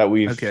stories that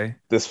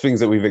there's things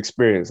that we've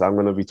experienced. I'm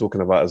going to be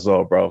talking about as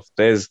well, bro.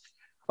 There's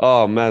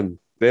a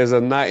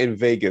night in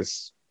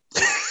Vegas.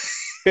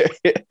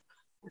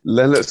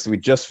 We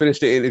just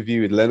finished the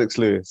interview with Lennox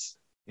Lewis.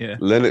 Yeah.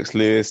 Lennox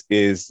Lewis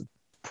is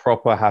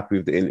proper happy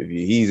with the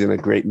interview. He's in a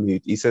great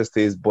mood. He says to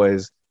his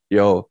boys,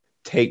 yo,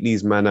 take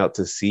these men out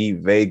to see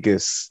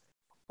Vegas.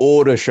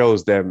 Order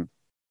shows them.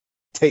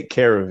 Take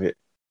care of it.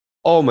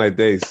 Oh my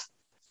days.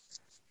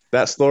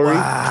 That story.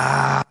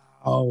 Wow.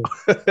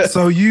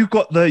 So you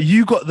got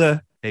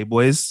the, hey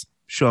boys,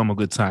 show them a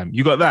good time.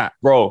 You got that?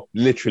 Bro,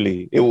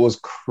 literally. It was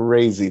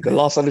crazy. The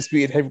last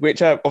undisputed heavyweight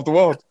champ of the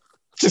world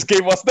just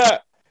gave us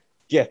that.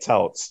 Get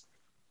out.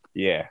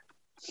 Yeah.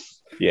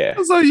 Yeah.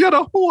 So you had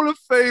a Hall of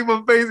Fame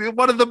of basically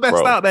one of the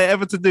best out there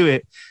ever to do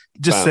it.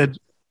 Just said,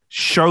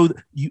 show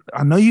you.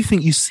 I know you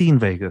think you've seen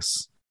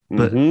Vegas,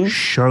 but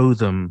show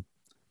them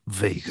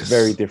Vegas.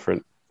 Very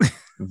different.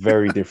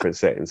 Very different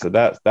setting. So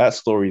that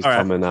story's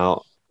coming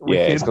out.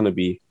 Yeah, it's gonna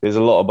be. There's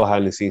a lot of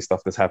behind the scenes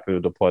stuff that's happening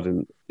with the pod,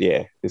 and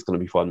yeah, it's gonna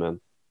be fun,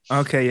 man.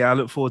 Okay, yeah, I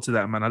look forward to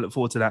that, man. I look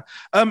forward to that.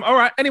 All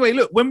right. Anyway,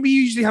 look, when we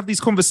usually have these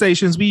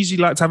conversations, we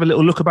usually like to have a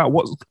little look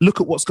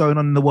at what's going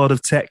on in the world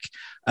of tech.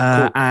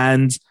 Cool.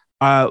 And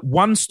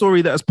one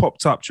story that has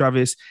popped up,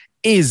 Travis,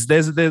 is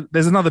there's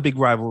another big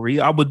rivalry.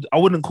 I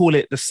wouldn't call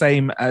it the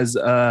same as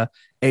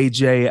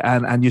AJ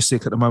and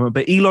Usyk at the moment,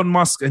 but Elon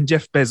Musk and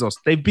Jeff Bezos,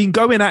 they've been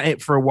going at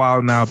it for a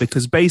while now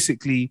because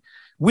basically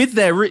with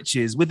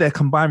their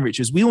combined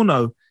riches, we all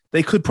know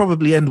they could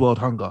probably end world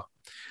hunger.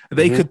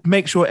 They could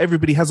make sure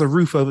everybody has a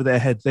roof over their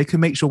head. They can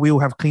make sure we all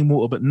have clean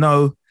water, but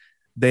no,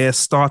 they're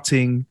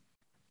starting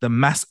the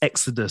mass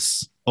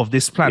exodus of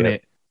this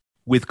planet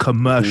with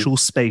commercial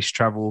space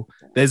travel.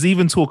 There's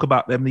even talk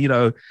about them,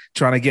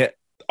 trying to get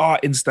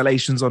art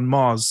installations on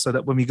Mars so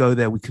that when we go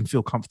there, we can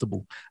feel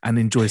comfortable and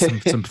enjoy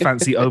some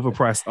fancy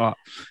overpriced art.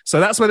 So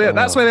that's where they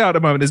are at the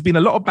moment. There's been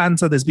a lot of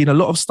banter. There's been a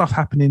lot of stuff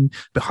happening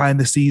behind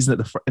the scenes,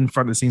 in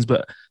front of the scenes,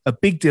 but a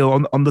big deal.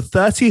 On the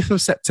 30th of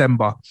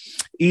September,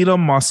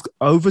 Elon Musk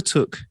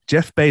overtook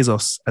Jeff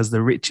Bezos as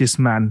the richest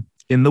man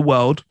in the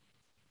world.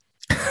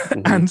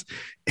 And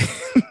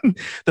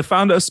the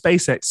founder of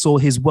SpaceX saw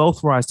his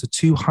wealth rise to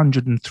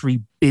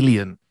 $203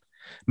 billion.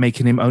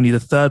 Making him only the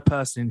third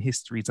person in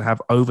history to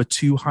have over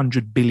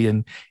 200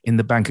 billion in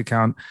the bank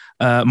account.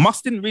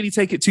 Musk didn't really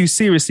take it too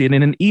seriously. And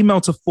in an email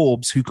to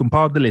Forbes, who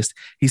compiled the list,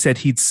 he said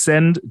he'd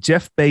send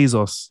Jeff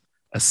Bezos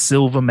a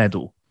silver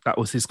medal. That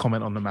was his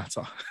comment on the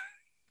matter.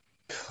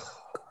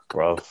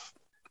 Bro,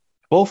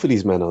 both of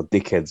these men are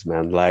dickheads,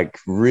 man. Like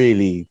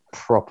really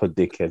proper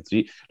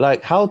dickheads.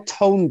 Like how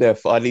tone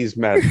deaf are these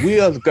men? We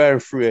are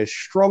going through a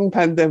strong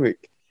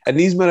pandemic and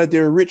these men are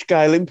doing rich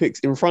guy Olympics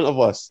in front of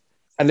us.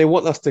 And they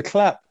want us to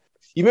clap.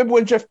 You remember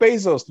when Jeff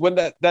Bezos, when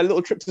that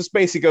little trip to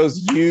space, he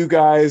goes, you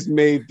guys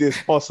made this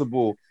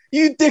possible.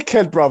 You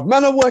dickhead, bruv.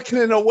 Man, I'm working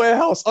in a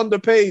warehouse,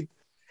 underpaid.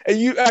 And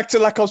you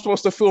acting like I'm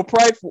supposed to feel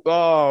prideful.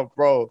 Oh,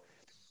 bro.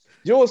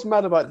 You know what's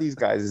mad about these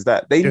guys is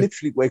that they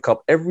literally wake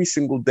up every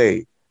single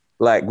day,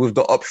 like with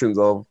the options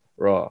of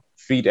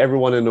feed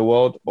everyone in the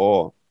world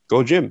or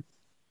go gym.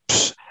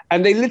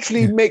 And they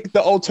literally make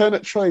the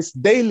alternate choice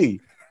daily.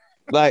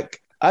 Like,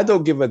 I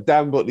don't give a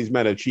damn what these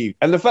men achieve.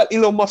 And the fact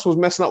Elon Musk was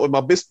messing up with my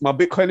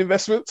Bitcoin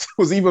investments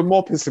was even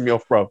more pissing me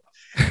off, bro.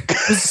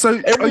 So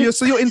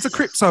you're into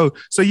crypto.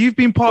 So you've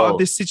been part of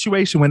this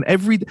situation when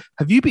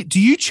do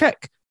you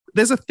check?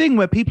 There's a thing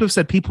where people have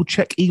said people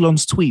check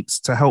Elon's tweets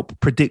to help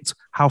predict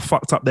how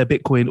fucked up their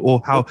Bitcoin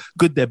or how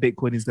good their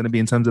Bitcoin is going to be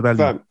in terms of value.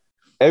 Fam,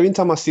 every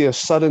time I see a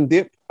sudden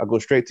dip, I go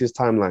straight to his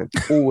timeline.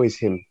 Always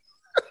him.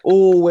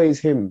 Always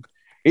him.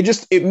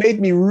 It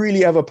made me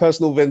really have a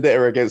personal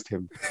vendetta against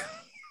him.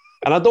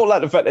 And I don't like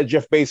the fact that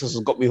Jeff Bezos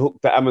has got me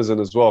hooked to Amazon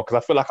as well, because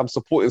I feel like I'm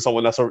supporting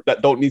someone that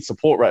don't need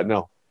support right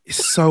now.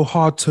 It's so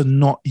hard to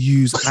not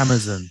use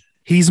Amazon.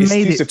 He's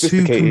made it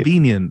too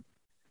convenient.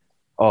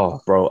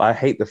 Oh, bro, I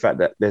hate the fact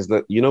that there's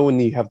when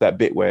you have that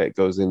bit where it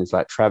goes in, it's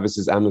like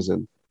Travis's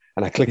Amazon.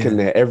 And I click in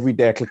there every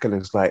day. I click on it.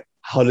 It's like,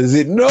 how does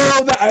it know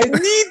that I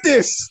need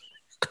this?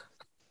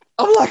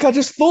 I'm like, I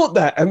just thought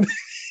that. And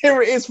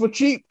here it is for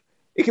cheap.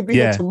 It could be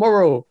here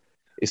tomorrow.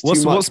 It's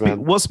too much,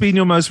 man. What's been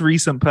your most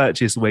recent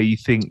purchase where you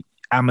think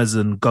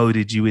Amazon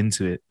goaded you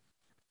into it?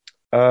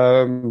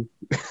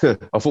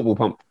 A football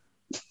pump.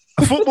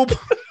 A football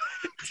pump?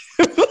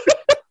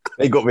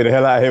 They got me the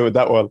hell out of here with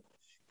that one.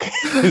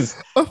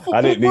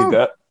 I didn't need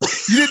that.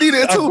 You didn't need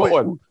it at all? I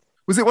got one.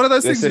 Was it one of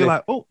those things you're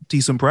like, oh,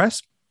 decent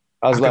price?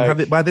 I can have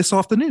it by this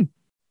afternoon.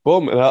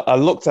 Boom. And I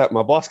looked at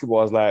my basketball.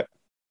 I was like,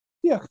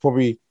 yeah, I could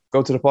probably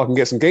go to the park and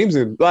get some games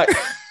in. Like,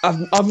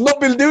 I've not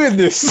been doing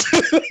this.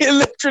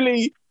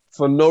 Literally,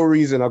 for no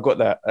reason, I got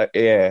that.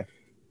 Yeah.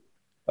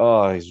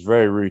 Oh, it's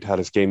very rude how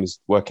this game is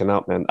working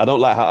out, man. I don't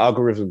like how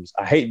algorithms...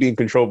 I hate being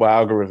controlled by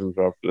algorithms,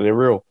 bro. They're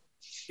real.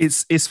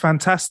 It's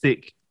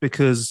fantastic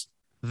because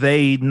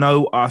they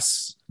know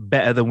us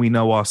better than we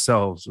know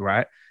ourselves,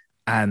 right?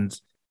 And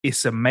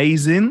it's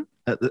amazing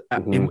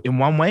in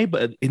one way,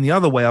 but in the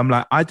other way, I'm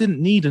like, I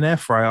didn't need an air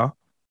fryer.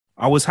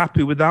 I was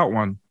happy without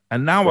one.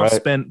 And now I've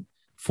spent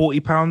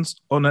 £40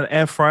 on an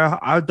air fryer.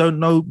 I don't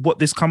know what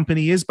this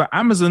company is, but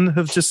Amazon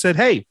have just said,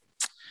 hey,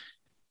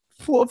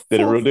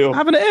 did a real deal.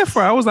 Having an air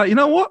fryer. I was like, you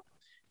know what?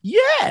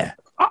 Yeah,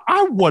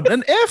 I want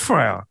an air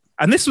fryer.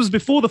 And this was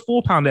before the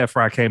 £4 air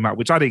fryer came out,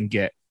 which I didn't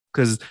get.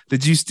 Because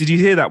did you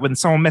hear that when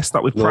someone messed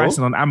up with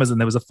pricing on Amazon,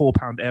 there was a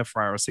 £4 air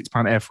fryer or a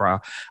 £6 air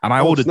fryer, and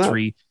I ordered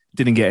 3,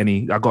 didn't get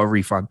any. I got a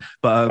refund.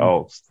 But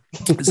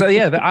so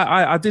yeah,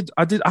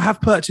 I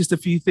have purchased a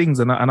few things,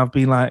 and I've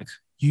been like,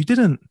 you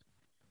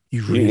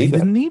really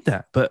didn't need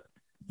that, but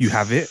you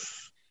have it.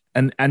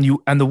 And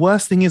the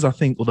worst thing is, I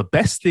think, or the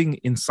best thing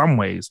in some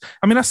ways,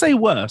 I mean, I say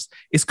worst,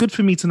 it's good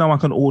for me to know I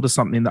can order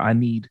something that I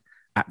need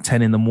at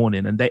 10 in the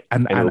morning, and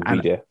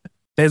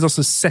there's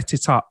also set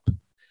it up.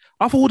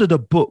 I've ordered a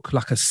book,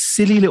 like a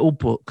silly little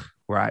book,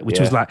 right? Which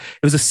was like,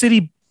 it was a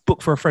silly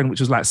book for a friend, which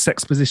was like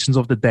sex positions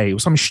of the day. It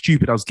was something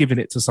stupid. I was giving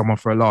it to someone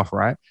for a laugh,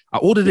 right? I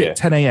ordered it at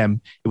 10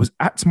 a.m. It was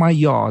at my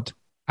yard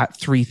at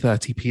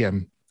 3:30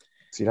 p.m.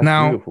 See, that's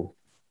beautiful.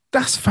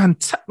 That's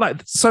fantastic.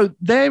 Like, so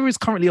there is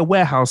currently a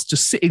warehouse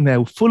just sitting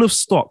there full of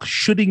stock,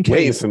 should in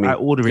case I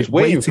order it,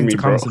 waiting to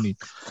come to me.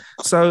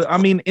 So, I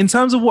mean, in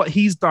terms of what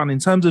he's done, in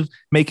terms of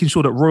making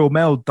sure that Royal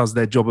Mail does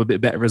their job a bit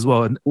better as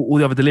well, and all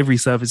the other delivery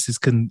services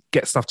can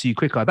get stuff to you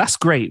quicker, that's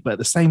great. But at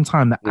the same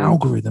time, the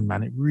algorithm,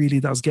 man, it really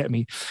does get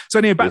me. So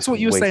anyway, back to what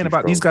you were saying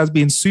about these guys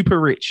being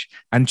super rich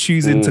and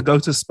choosing to go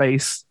to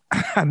space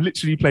and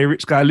literally play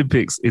Rich Guy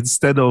Olympics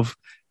instead of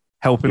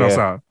helping us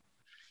out.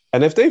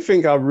 And if they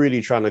think I'm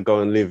really trying to go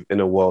and live in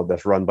a world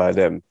that's run by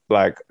them,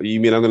 like, you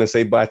mean I'm going to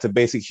say bye to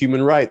basic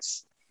human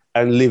rights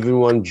and live in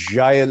one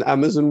giant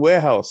Amazon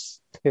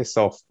warehouse? Piss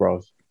off, bro.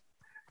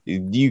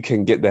 You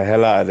can get the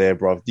hell out of there,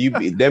 bro.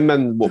 Them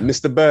and what,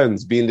 Mr.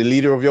 Burns being the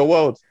leader of your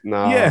world?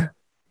 Nah,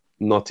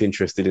 not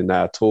interested in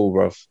that at all,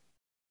 bro.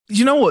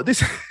 You know what,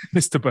 this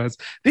Mr. Burns,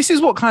 this is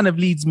what kind of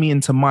leads me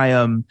into my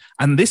and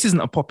this isn't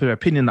a popular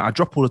opinion that I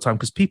drop all the time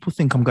because people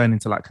think I'm going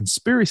into like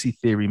conspiracy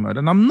theory mode,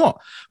 and I'm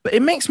not. But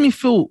it makes me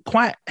feel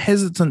quite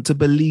hesitant to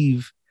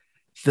believe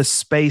the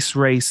space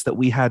race that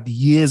we had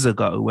years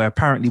ago, where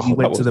apparently we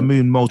went to the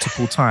moon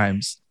multiple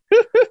times.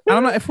 And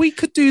I'm like, if we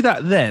could do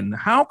that then,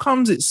 how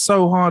comes it's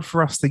so hard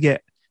for us to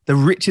get the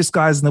richest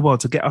guys in the world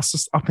to get us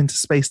just up into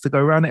space to go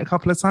around it a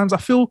couple of times? I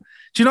feel,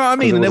 do you know what I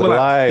mean? And they were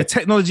like, the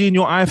technology in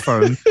your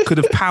iPhone could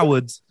have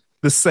powered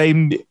the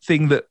same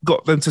thing that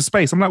got them to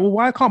space. I'm like, well,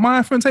 why can't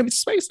my iPhone take me to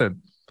space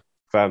then?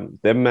 Fam,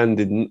 them man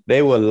didn't.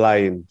 They were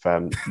lying,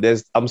 fam.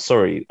 I'm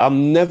sorry. I've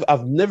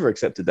never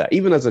accepted that.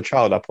 Even as a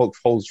child, I poked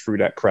holes through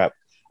that crap.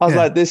 I was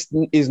like, this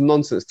is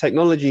nonsense.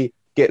 Technology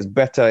gets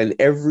better in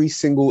every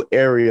single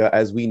area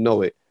as we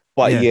know it.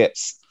 But yet,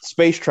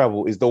 space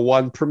travel is the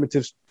one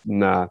primitive...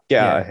 Nah,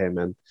 get out of here,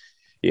 man.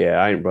 Yeah,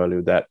 I ain't rolling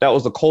with that. That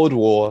was the Cold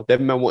War.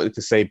 Them men wanted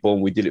to say,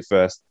 boom, we did it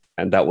first.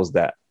 And that was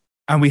that.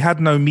 And we had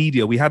no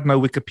media. We had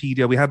no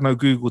Wikipedia. We had no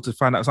Google to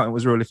find out something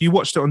was real. If you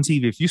watched it on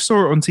TV, if you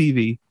saw it on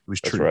TV, it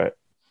was true. That's right.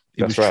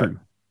 It was true.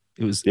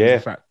 It was a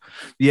fact.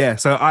 Yeah,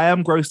 so I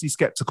am grossly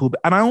skeptical.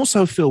 And I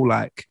also feel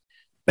like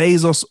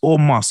Bezos or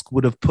Musk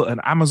would have put an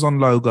Amazon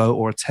logo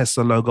or a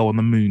Tesla logo on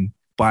the moon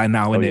by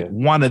now, innit?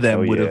 One of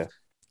them would have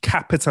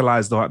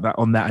capitalized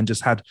on that and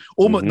just had,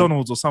 or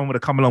McDonald's or someone would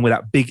have come along with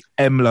that big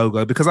M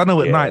logo, because I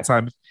know at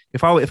nighttime,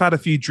 if I had a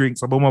few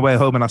drinks, I'm on my way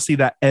home and I see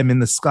that M in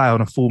the sky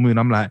on a full moon,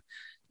 I'm like,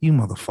 you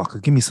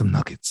motherfucker, give me some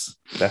nuggets.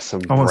 That's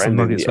some I want some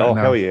nuggets right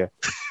now. Hell yeah.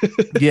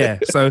 Yeah.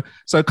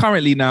 So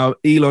currently now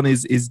Elon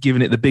is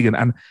giving it the big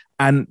one.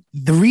 And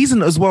the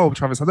reason as well,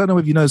 Travis, I don't know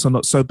if you know this or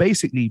not. So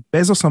basically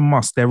Bezos and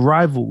Musk, they're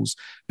rivals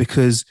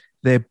because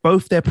they're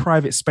both their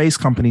private space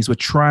companies were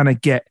trying to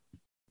get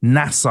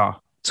NASA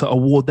to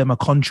award them a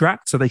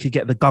contract so they could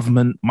get the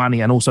government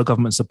money and also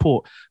government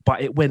support.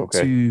 But it went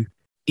to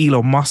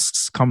Elon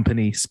Musk's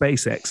company,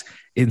 SpaceX,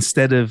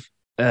 instead of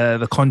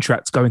the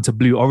contracts going to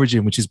Blue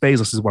Origin, which is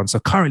Bezos's one. So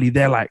currently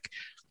they're like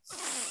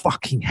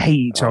fucking hate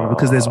each other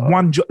because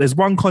there's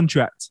one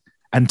contract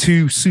and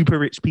two super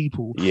rich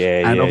people.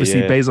 And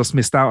obviously Bezos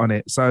missed out on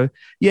it. So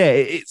yeah,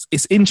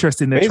 it's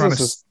interesting. They're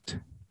Bezos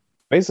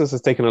Bezos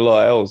has taken a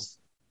lot of L's.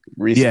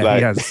 Recently,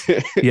 Yeah, like,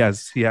 he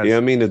has. you know what I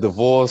mean? The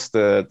divorce,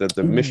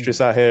 the mistress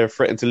out here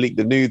threatened to leak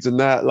the nudes and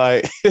that.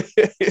 Like,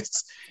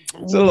 it's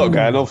a lot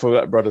going on for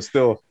that brother.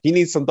 Still, he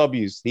needs some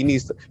W's.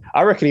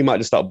 I reckon he might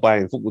just start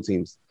buying football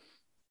teams,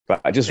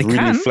 but I just They really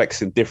can.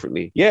 flexing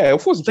differently. Yeah,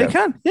 of course They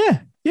can.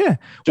 Yeah.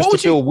 Just to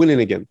feel winning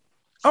again.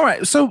 All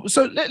right, so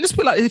let's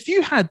put like, if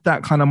you had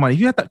that kind of money, if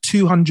you had that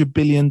 $200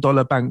 billion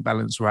bank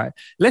balance, right?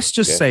 Let's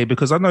just say,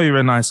 because I know you're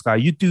a nice guy,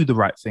 you do the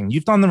right thing.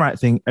 You've done the right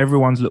thing.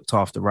 Everyone's looked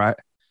after, right?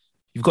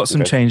 You've got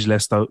some change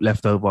left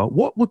over.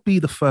 What would be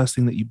the first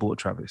thing that you bought,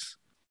 Travis?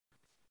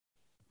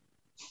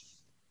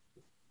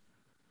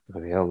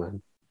 Bloody hell,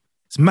 man.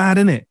 It's mad,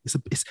 isn't it? It's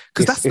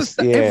because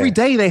every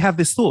day they have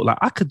this thought, like,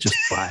 I could just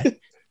buy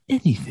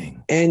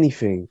anything.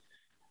 Anything.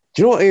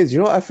 Do you know what it is? You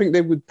know what I think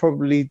they would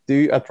probably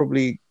do?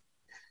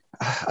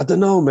 I don't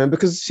know, man,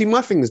 because see,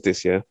 my thing is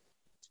this, yeah?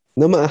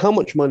 No matter how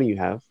much money you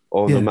have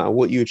or no matter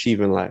what you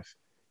achieve in life,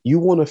 you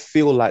want to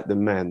feel like the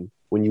man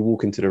when you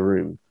walk into the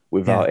room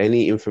without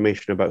any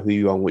information about who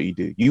you are and what you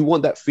do. You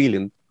want that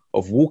feeling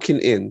of walking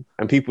in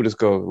and people just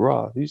go,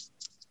 rah, who's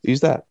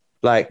that?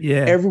 Like,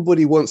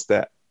 everybody wants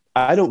that.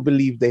 I don't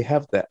believe they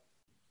have that.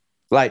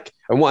 Like,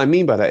 and what I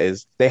mean by that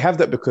is they have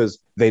that because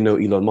they know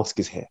Elon Musk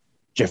is here,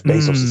 Jeff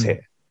Bezos is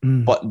here,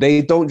 but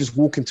they don't just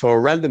walk into a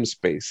random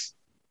space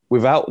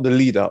without the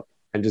lead up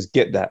and just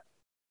get that.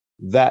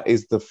 That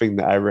is the thing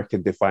that I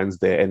reckon defines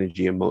their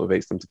energy and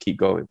motivates them to keep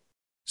going.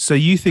 So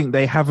you think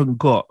they haven't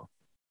got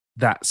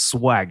that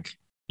swag?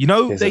 You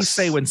know, they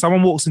say when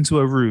someone walks into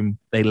a room,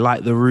 they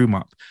light the room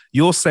up.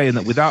 You're saying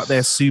that without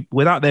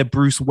their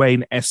Bruce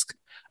Wayne-esque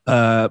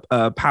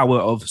power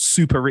of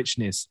super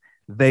richness,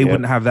 they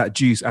wouldn't have that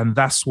juice, and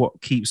that's what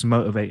keeps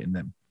motivating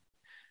them.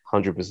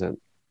 100%.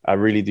 I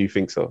really do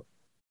think so.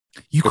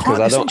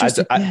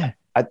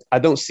 I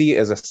don't see it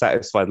as a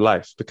satisfied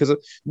life, because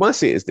when I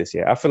see it as this,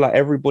 I feel like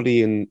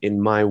everybody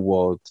in my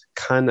world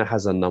kind of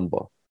has a number,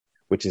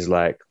 which is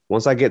like,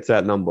 once I get to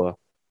that number,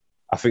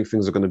 I think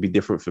things are going to be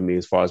different for me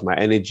as far as my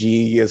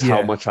energy, as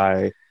how much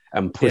I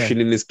am pushing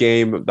in this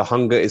game. The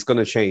hunger is going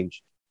to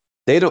change.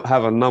 They don't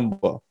have a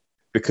number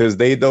because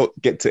they don't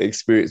get to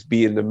experience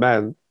being the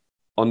man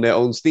on their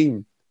own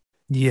steam.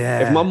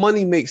 Yeah. If my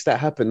money makes that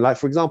happen, like,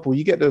 for example,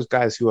 you get those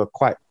guys who are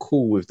quite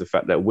cool with the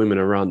fact that women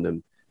around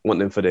them want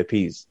them for their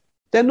peas.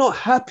 They're not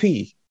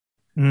happy.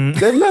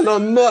 Them men are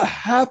not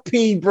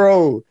happy,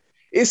 bro.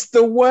 It's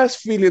the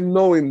worst feeling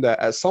knowing that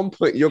at some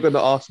point you're going to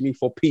ask me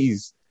for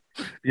peas.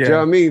 Do you know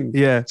what I mean?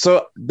 Yeah.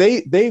 So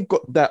they've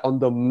got that on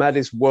the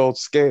maddest world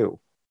scale.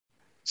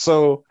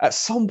 So at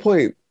some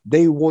point,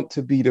 they want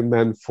to be the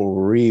man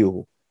for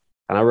real.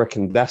 And I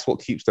reckon that's what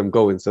keeps them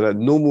going. So that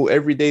normal,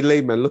 everyday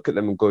layman look at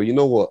them and go, you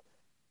know what?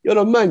 You're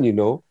the man, you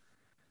know?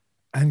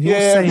 And you're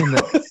saying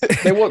that...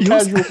 they want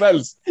casual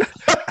fellas.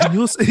 And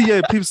you're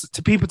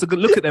people to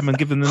look at them and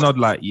give them the nod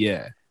like, you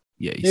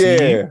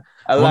see,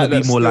 I want to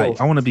be more like you.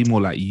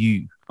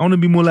 I want to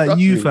be more like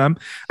you, fam.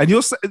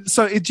 And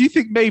so do you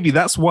think maybe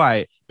that's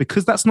why,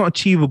 because that's not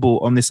achievable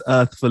on this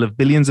earth full of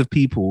billions of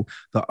people,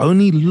 the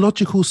only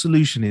logical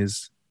solution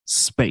is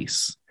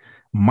space.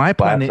 My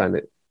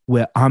planet,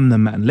 where I'm the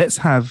man. Let's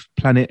have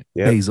planet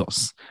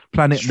Bezos,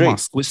 planet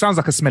Musk, which sounds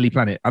like a smelly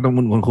planet. I don't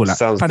want to call that.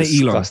 Sounds planet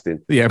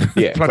disgusting. Elon.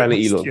 Yeah, planet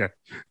Elon. Yeah.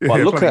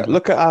 But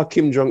look at how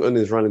Kim Jong-un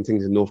is running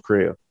things in North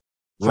Korea.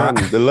 Man,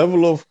 the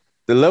level of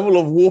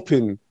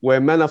warping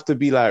where men have to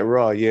be like,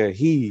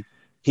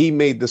 he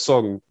made the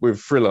song with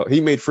Thriller. He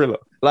made Thriller.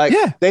 Like,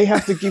 they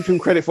have to give him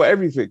credit for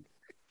everything.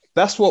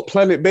 That's what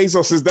Planet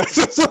Bezos is.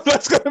 That's what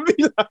that's going to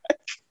be like.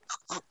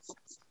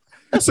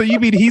 So you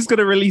mean he's going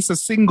to release a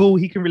single?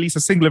 He can release a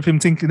single of him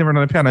tinkling around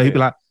on the piano. He'd be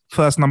like,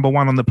 first number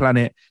one on the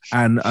planet.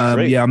 And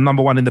I'm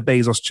number one in the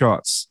Bezos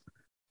charts.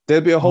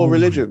 There'll be a whole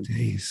religion.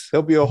 Days.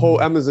 There'll be a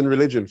whole Amazon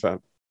religion,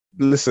 fam.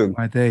 Listen.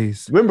 My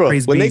days. Remember,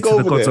 Praise when be they go to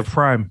over the gods there, of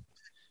Prime.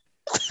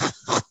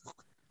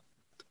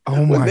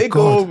 When they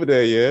go over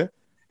there,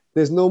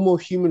 there's no more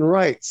human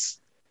rights.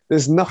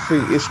 There's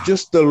nothing. It's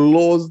just the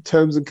laws,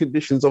 terms, and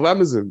conditions of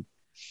Amazon.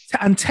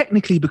 And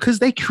technically, because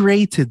they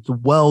created the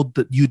world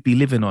that you'd be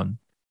living on,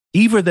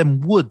 either of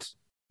them would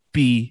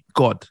be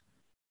God.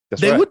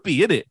 They would be,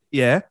 innit?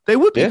 Yeah, they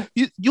would be.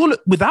 Yeah.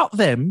 Without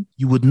them,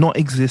 you would not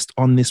exist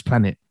on this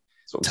planet.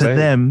 To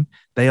them,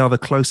 they are the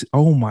closest.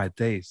 Oh, my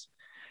days.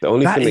 The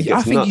only thing that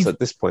gets nuts at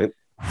this point,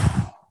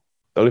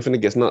 is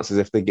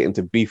if they get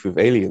into beef with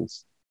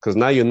aliens. Because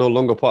now you're no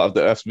longer part of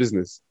the Earth's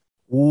business.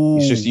 Ooh.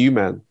 It's just you,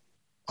 man.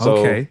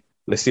 So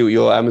let's see what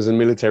your Amazon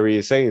military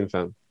is saying,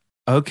 fam.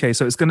 Okay,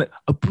 so it's gonna.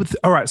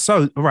 All right.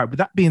 With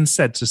that being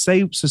said,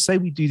 say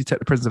we do detect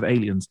the presence of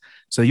aliens.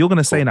 So you're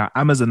gonna say now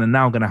Amazon are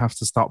now gonna have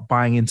to start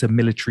buying into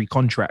military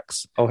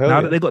contracts. Oh, hell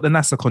now that they got the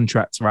NASA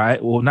contracts, right?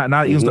 Or now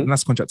that he's got the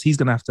NASA contracts, he's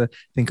gonna have to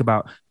think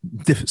about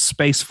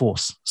space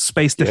force,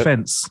 space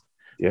defense.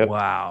 Yeah.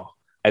 Wow.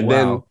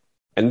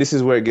 And this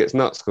is where it gets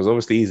nuts, because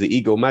obviously he's the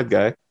ego mad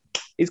guy.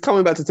 He's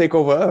coming back to take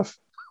over Earth.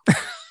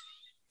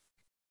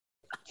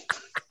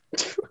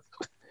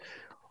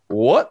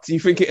 What? Do you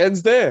think it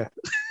ends there?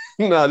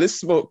 Nah, this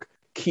smoke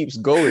keeps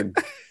going.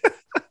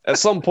 At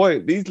some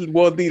point, these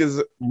world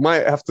leaders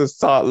might have to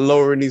start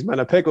lowering these men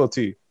a peg or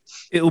two.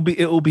 It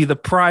will be the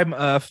Prime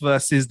Earth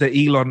versus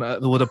the Elon,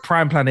 or the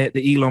Prime Planet,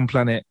 the Elon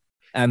planet,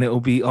 and it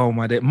will be, oh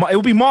my day, it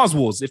will be Mars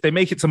Wars. If they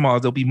make it to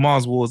Mars, there'll be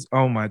Mars Wars.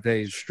 Oh my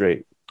days.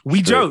 Straight.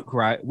 We joke,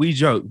 right? We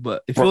joke,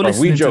 but if you're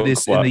listening to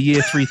this in the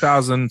year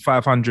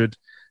 3500,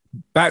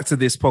 back to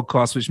this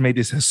podcast, which made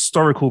this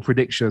historical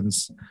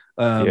predictions,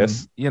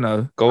 yes, you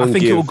know, I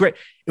think it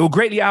will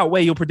greatly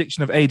outweigh your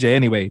prediction of AJ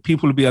anyway.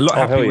 People will be a lot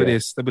happy with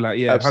this. They'll be like,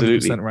 yeah,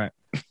 absolutely. 100% right.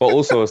 But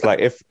also, it's like,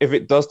 if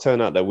it does turn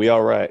out that we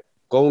are right,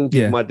 go and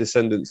give my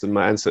descendants and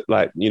my ancestors,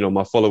 like, you know,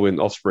 my following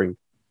offspring,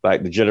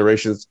 like the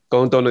generations,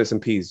 go and donate some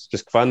peas.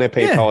 Just find their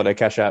PayPal or their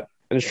Cash App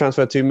and just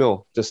transfer $2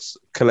 million, just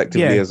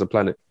collectively as a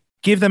planet.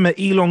 Give them an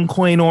Elon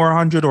coin or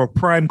 100 or a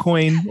Prime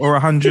coin or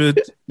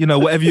 100, you know,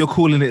 whatever you're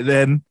calling it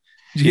then.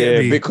 Yeah,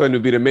 Bitcoin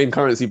would be the main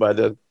currency by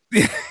then.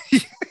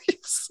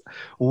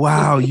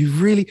 Wow, you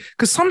really...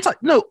 Because sometimes...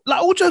 No,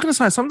 like, all joking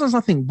aside, sometimes I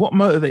think what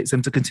motivates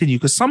them to continue,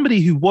 because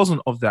somebody who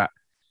wasn't of that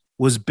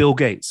was Bill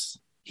Gates.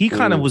 He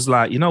kind of was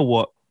like, you know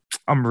what?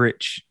 I'm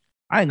rich.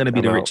 I ain't going to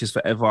be the richest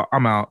forever.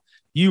 I'm out.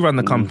 You run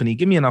the company.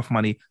 Give me enough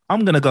money.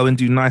 I'm going to go and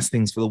do nice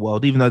things for the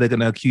world, even though they're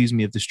going to accuse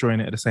me of destroying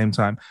it at the same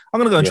time. I'm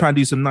going to go and try and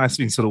do some nice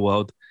things for the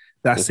world.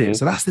 That's it.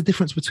 So that's the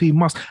difference between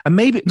Musk. And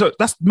maybe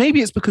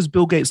it's because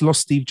Bill Gates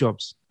lost Steve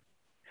Jobs.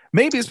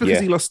 Maybe it's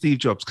because he lost Steve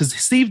Jobs. Because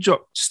Steve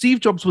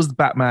Jobs was the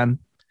Batman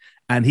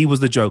and he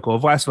was the Joker, or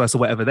vice versa,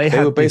 whatever. They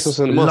had this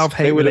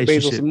love-hate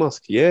relationship. Bezos and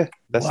Musk. Yeah,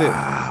 that's it.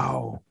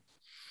 Wow.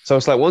 So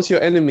it's like, once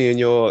your enemy and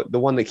you're the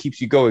one that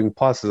keeps you going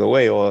passes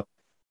away, or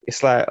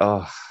it's like,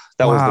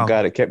 that was the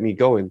guy that kept me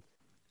going.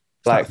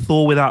 Like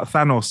Thor without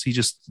Thanos, he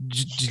just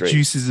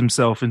juices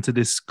himself into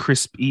this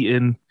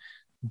crisp-eating,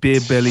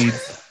 beer-bellied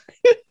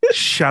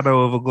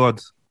shadow of a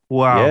god.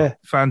 Wow, yeah.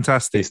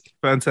 Fantastic.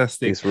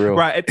 It's real.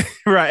 Right.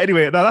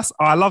 Anyway,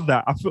 I love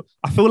that.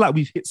 I feel like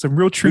we've hit some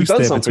real truths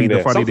there between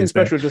the funny. Something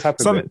special just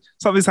happened.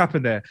 Something's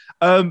happened there.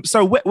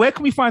 So where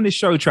can we find this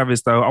show,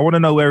 Travis? Though I want to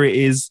know where it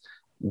is,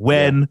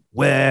 when,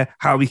 where,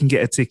 how we can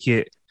get a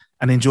ticket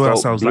and enjoy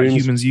ourselves like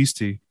humans used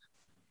to.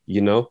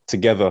 You know,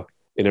 together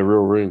in a real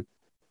room.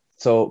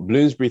 So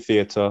Bloomsbury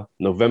Theatre,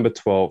 November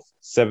 12th,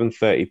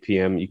 7:30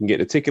 p.m. You can get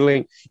the ticket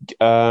link.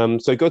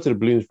 So go to the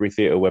Bloomsbury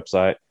Theatre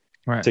website.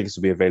 Right. Tickets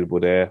will be available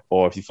there.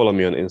 Or if you follow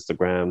me on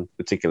Instagram,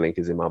 the ticket link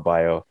is in my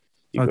bio.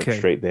 You go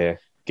straight there.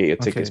 Get your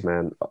tickets,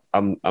 man.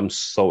 I'm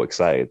so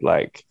excited.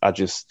 Like,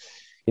 you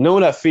know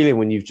that feeling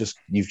when you've just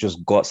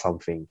got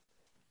something.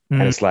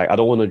 And it's like, I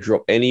don't want to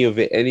drop any of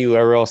it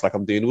anywhere else. Like,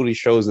 I'm doing all these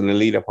shows in the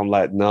lead up. I'm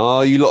like,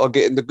 no, you lot are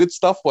getting the good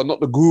stuff, but not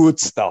the good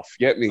stuff.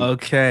 Get me?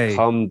 Okay.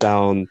 Come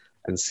down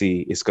and see.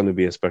 It's going to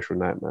be a special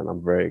night, man.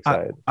 I'm very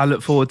excited. I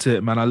look forward to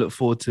it, man. I look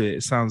forward to it.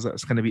 It sounds like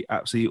it's going to be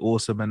absolutely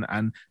awesome.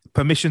 And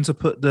permission to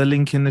put the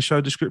link in the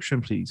show description,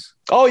 please.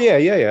 Oh, yeah.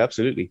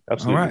 Absolutely. All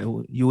right.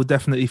 Well, you will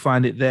definitely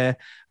find it there.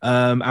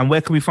 And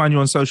where can we find you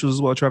on socials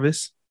as well,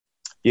 Travis?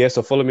 Yeah,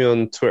 so follow me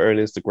on Twitter and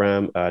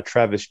Instagram,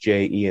 Travis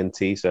Jent.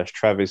 So that's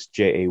Travis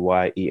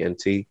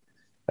Jayent.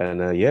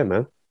 And yeah,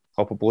 man,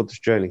 hop aboard this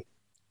journey.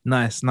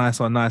 Nice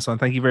one.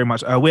 Thank you very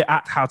much. We're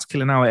at How to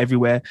Kill an Hour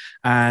everywhere.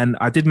 And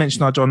I did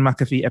mention our John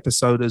McAfee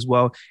episode as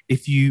well.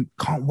 If you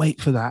can't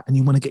wait for that and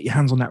you want to get your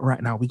hands on that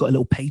right now, we've got a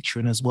little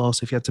Patreon as well.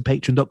 So if you head to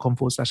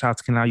patreon.com/How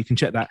to Kill an Hour, you can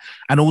check that.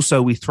 And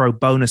also we throw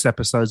bonus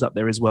episodes up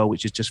there as well,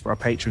 which is just for our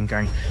Patreon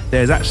gang.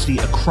 There's actually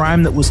a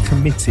crime that was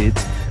committed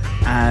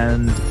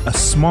and a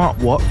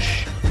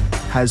smartwatch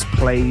has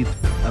played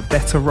a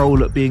better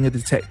role at being a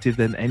detective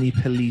than any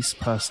police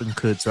person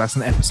could. So that's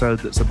an episode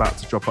that's about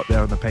to drop up there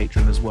on the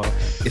Patreon as well.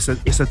 It's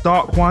a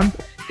dark one,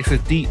 it's a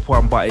deep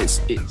one, but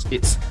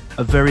it's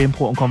a very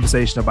important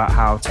conversation about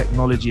how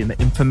technology and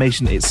the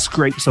information it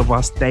scrapes of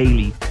us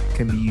daily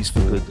can be used for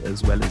good,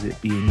 as well as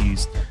it being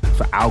used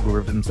for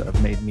algorithms that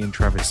have made me and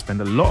Travis spend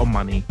a lot of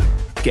money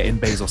getting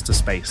Bezos to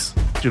space.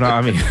 Do you know what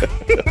I mean?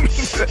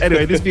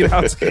 Anyway, this has been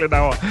How to Kill an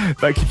Hour.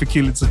 Thank you for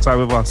killing some time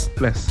with us.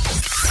 Bless.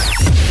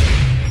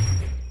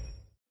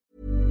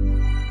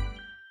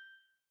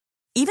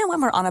 Even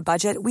when we're on a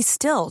budget, we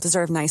still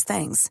deserve nice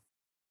things.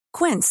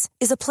 Quince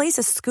is a place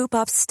to scoop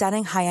up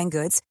stunning high-end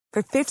goods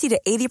for 50 to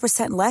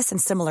 80% less than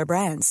similar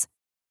brands.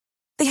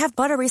 They have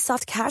buttery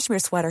soft cashmere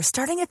sweaters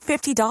starting at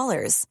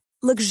 $50,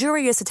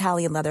 luxurious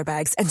Italian leather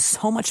bags, and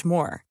so much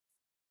more.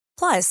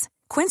 Plus,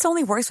 Quince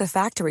only works with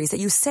factories that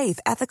use safe,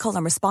 ethical,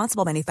 and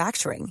responsible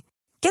manufacturing.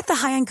 Get the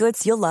high-end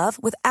goods you'll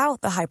love without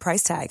the high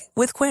price tag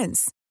with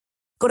Quince.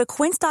 Go to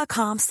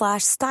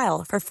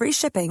quince.com/style for free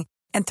shipping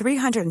and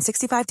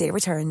 365-day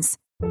returns.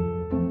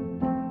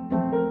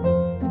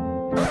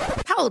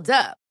 Hold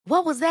up.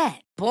 What was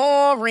that?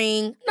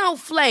 Boring. No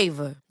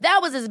flavor. That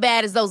was as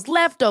bad as those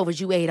leftovers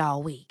you ate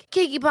all week.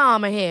 Keke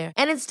Palmer here.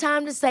 And it's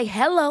time to say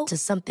hello to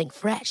something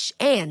fresh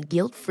and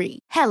guilt-free.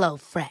 Hello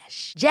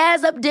Fresh.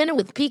 Jazz up dinner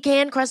with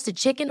pecan-crusted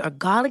chicken or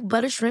garlic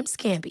butter shrimp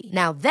scampi.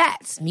 Now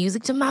that's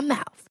music to my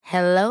mouth.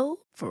 Hello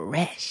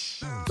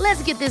Fresh.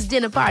 Let's get this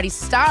dinner party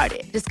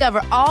started.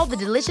 Discover all the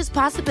delicious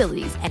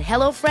possibilities at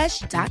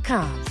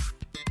HelloFresh.com.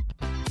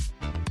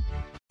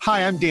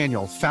 Hi, I'm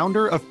Daniel,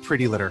 founder of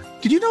Pretty Litter.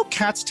 Did you know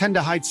cats tend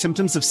to hide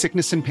symptoms of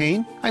sickness and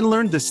pain? I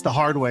learned this the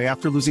hard way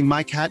after losing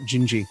my cat,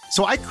 Gingy.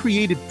 So I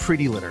created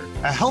Pretty Litter,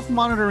 a health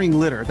monitoring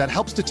litter that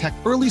helps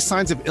detect early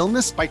signs of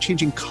illness by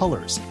changing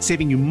colors,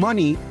 saving you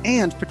money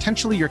and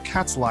potentially your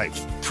cat's life.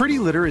 Pretty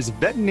Litter is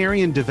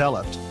veterinarian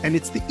developed, and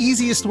it's the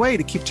easiest way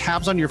to keep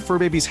tabs on your fur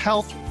baby's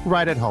health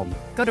right at home.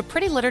 Go to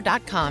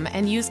prettylitter.com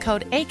and use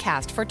code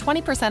ACAST for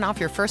 20% off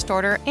your first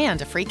order and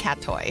a free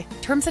cat toy.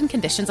 Terms and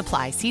conditions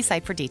apply. See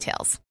site for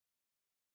details.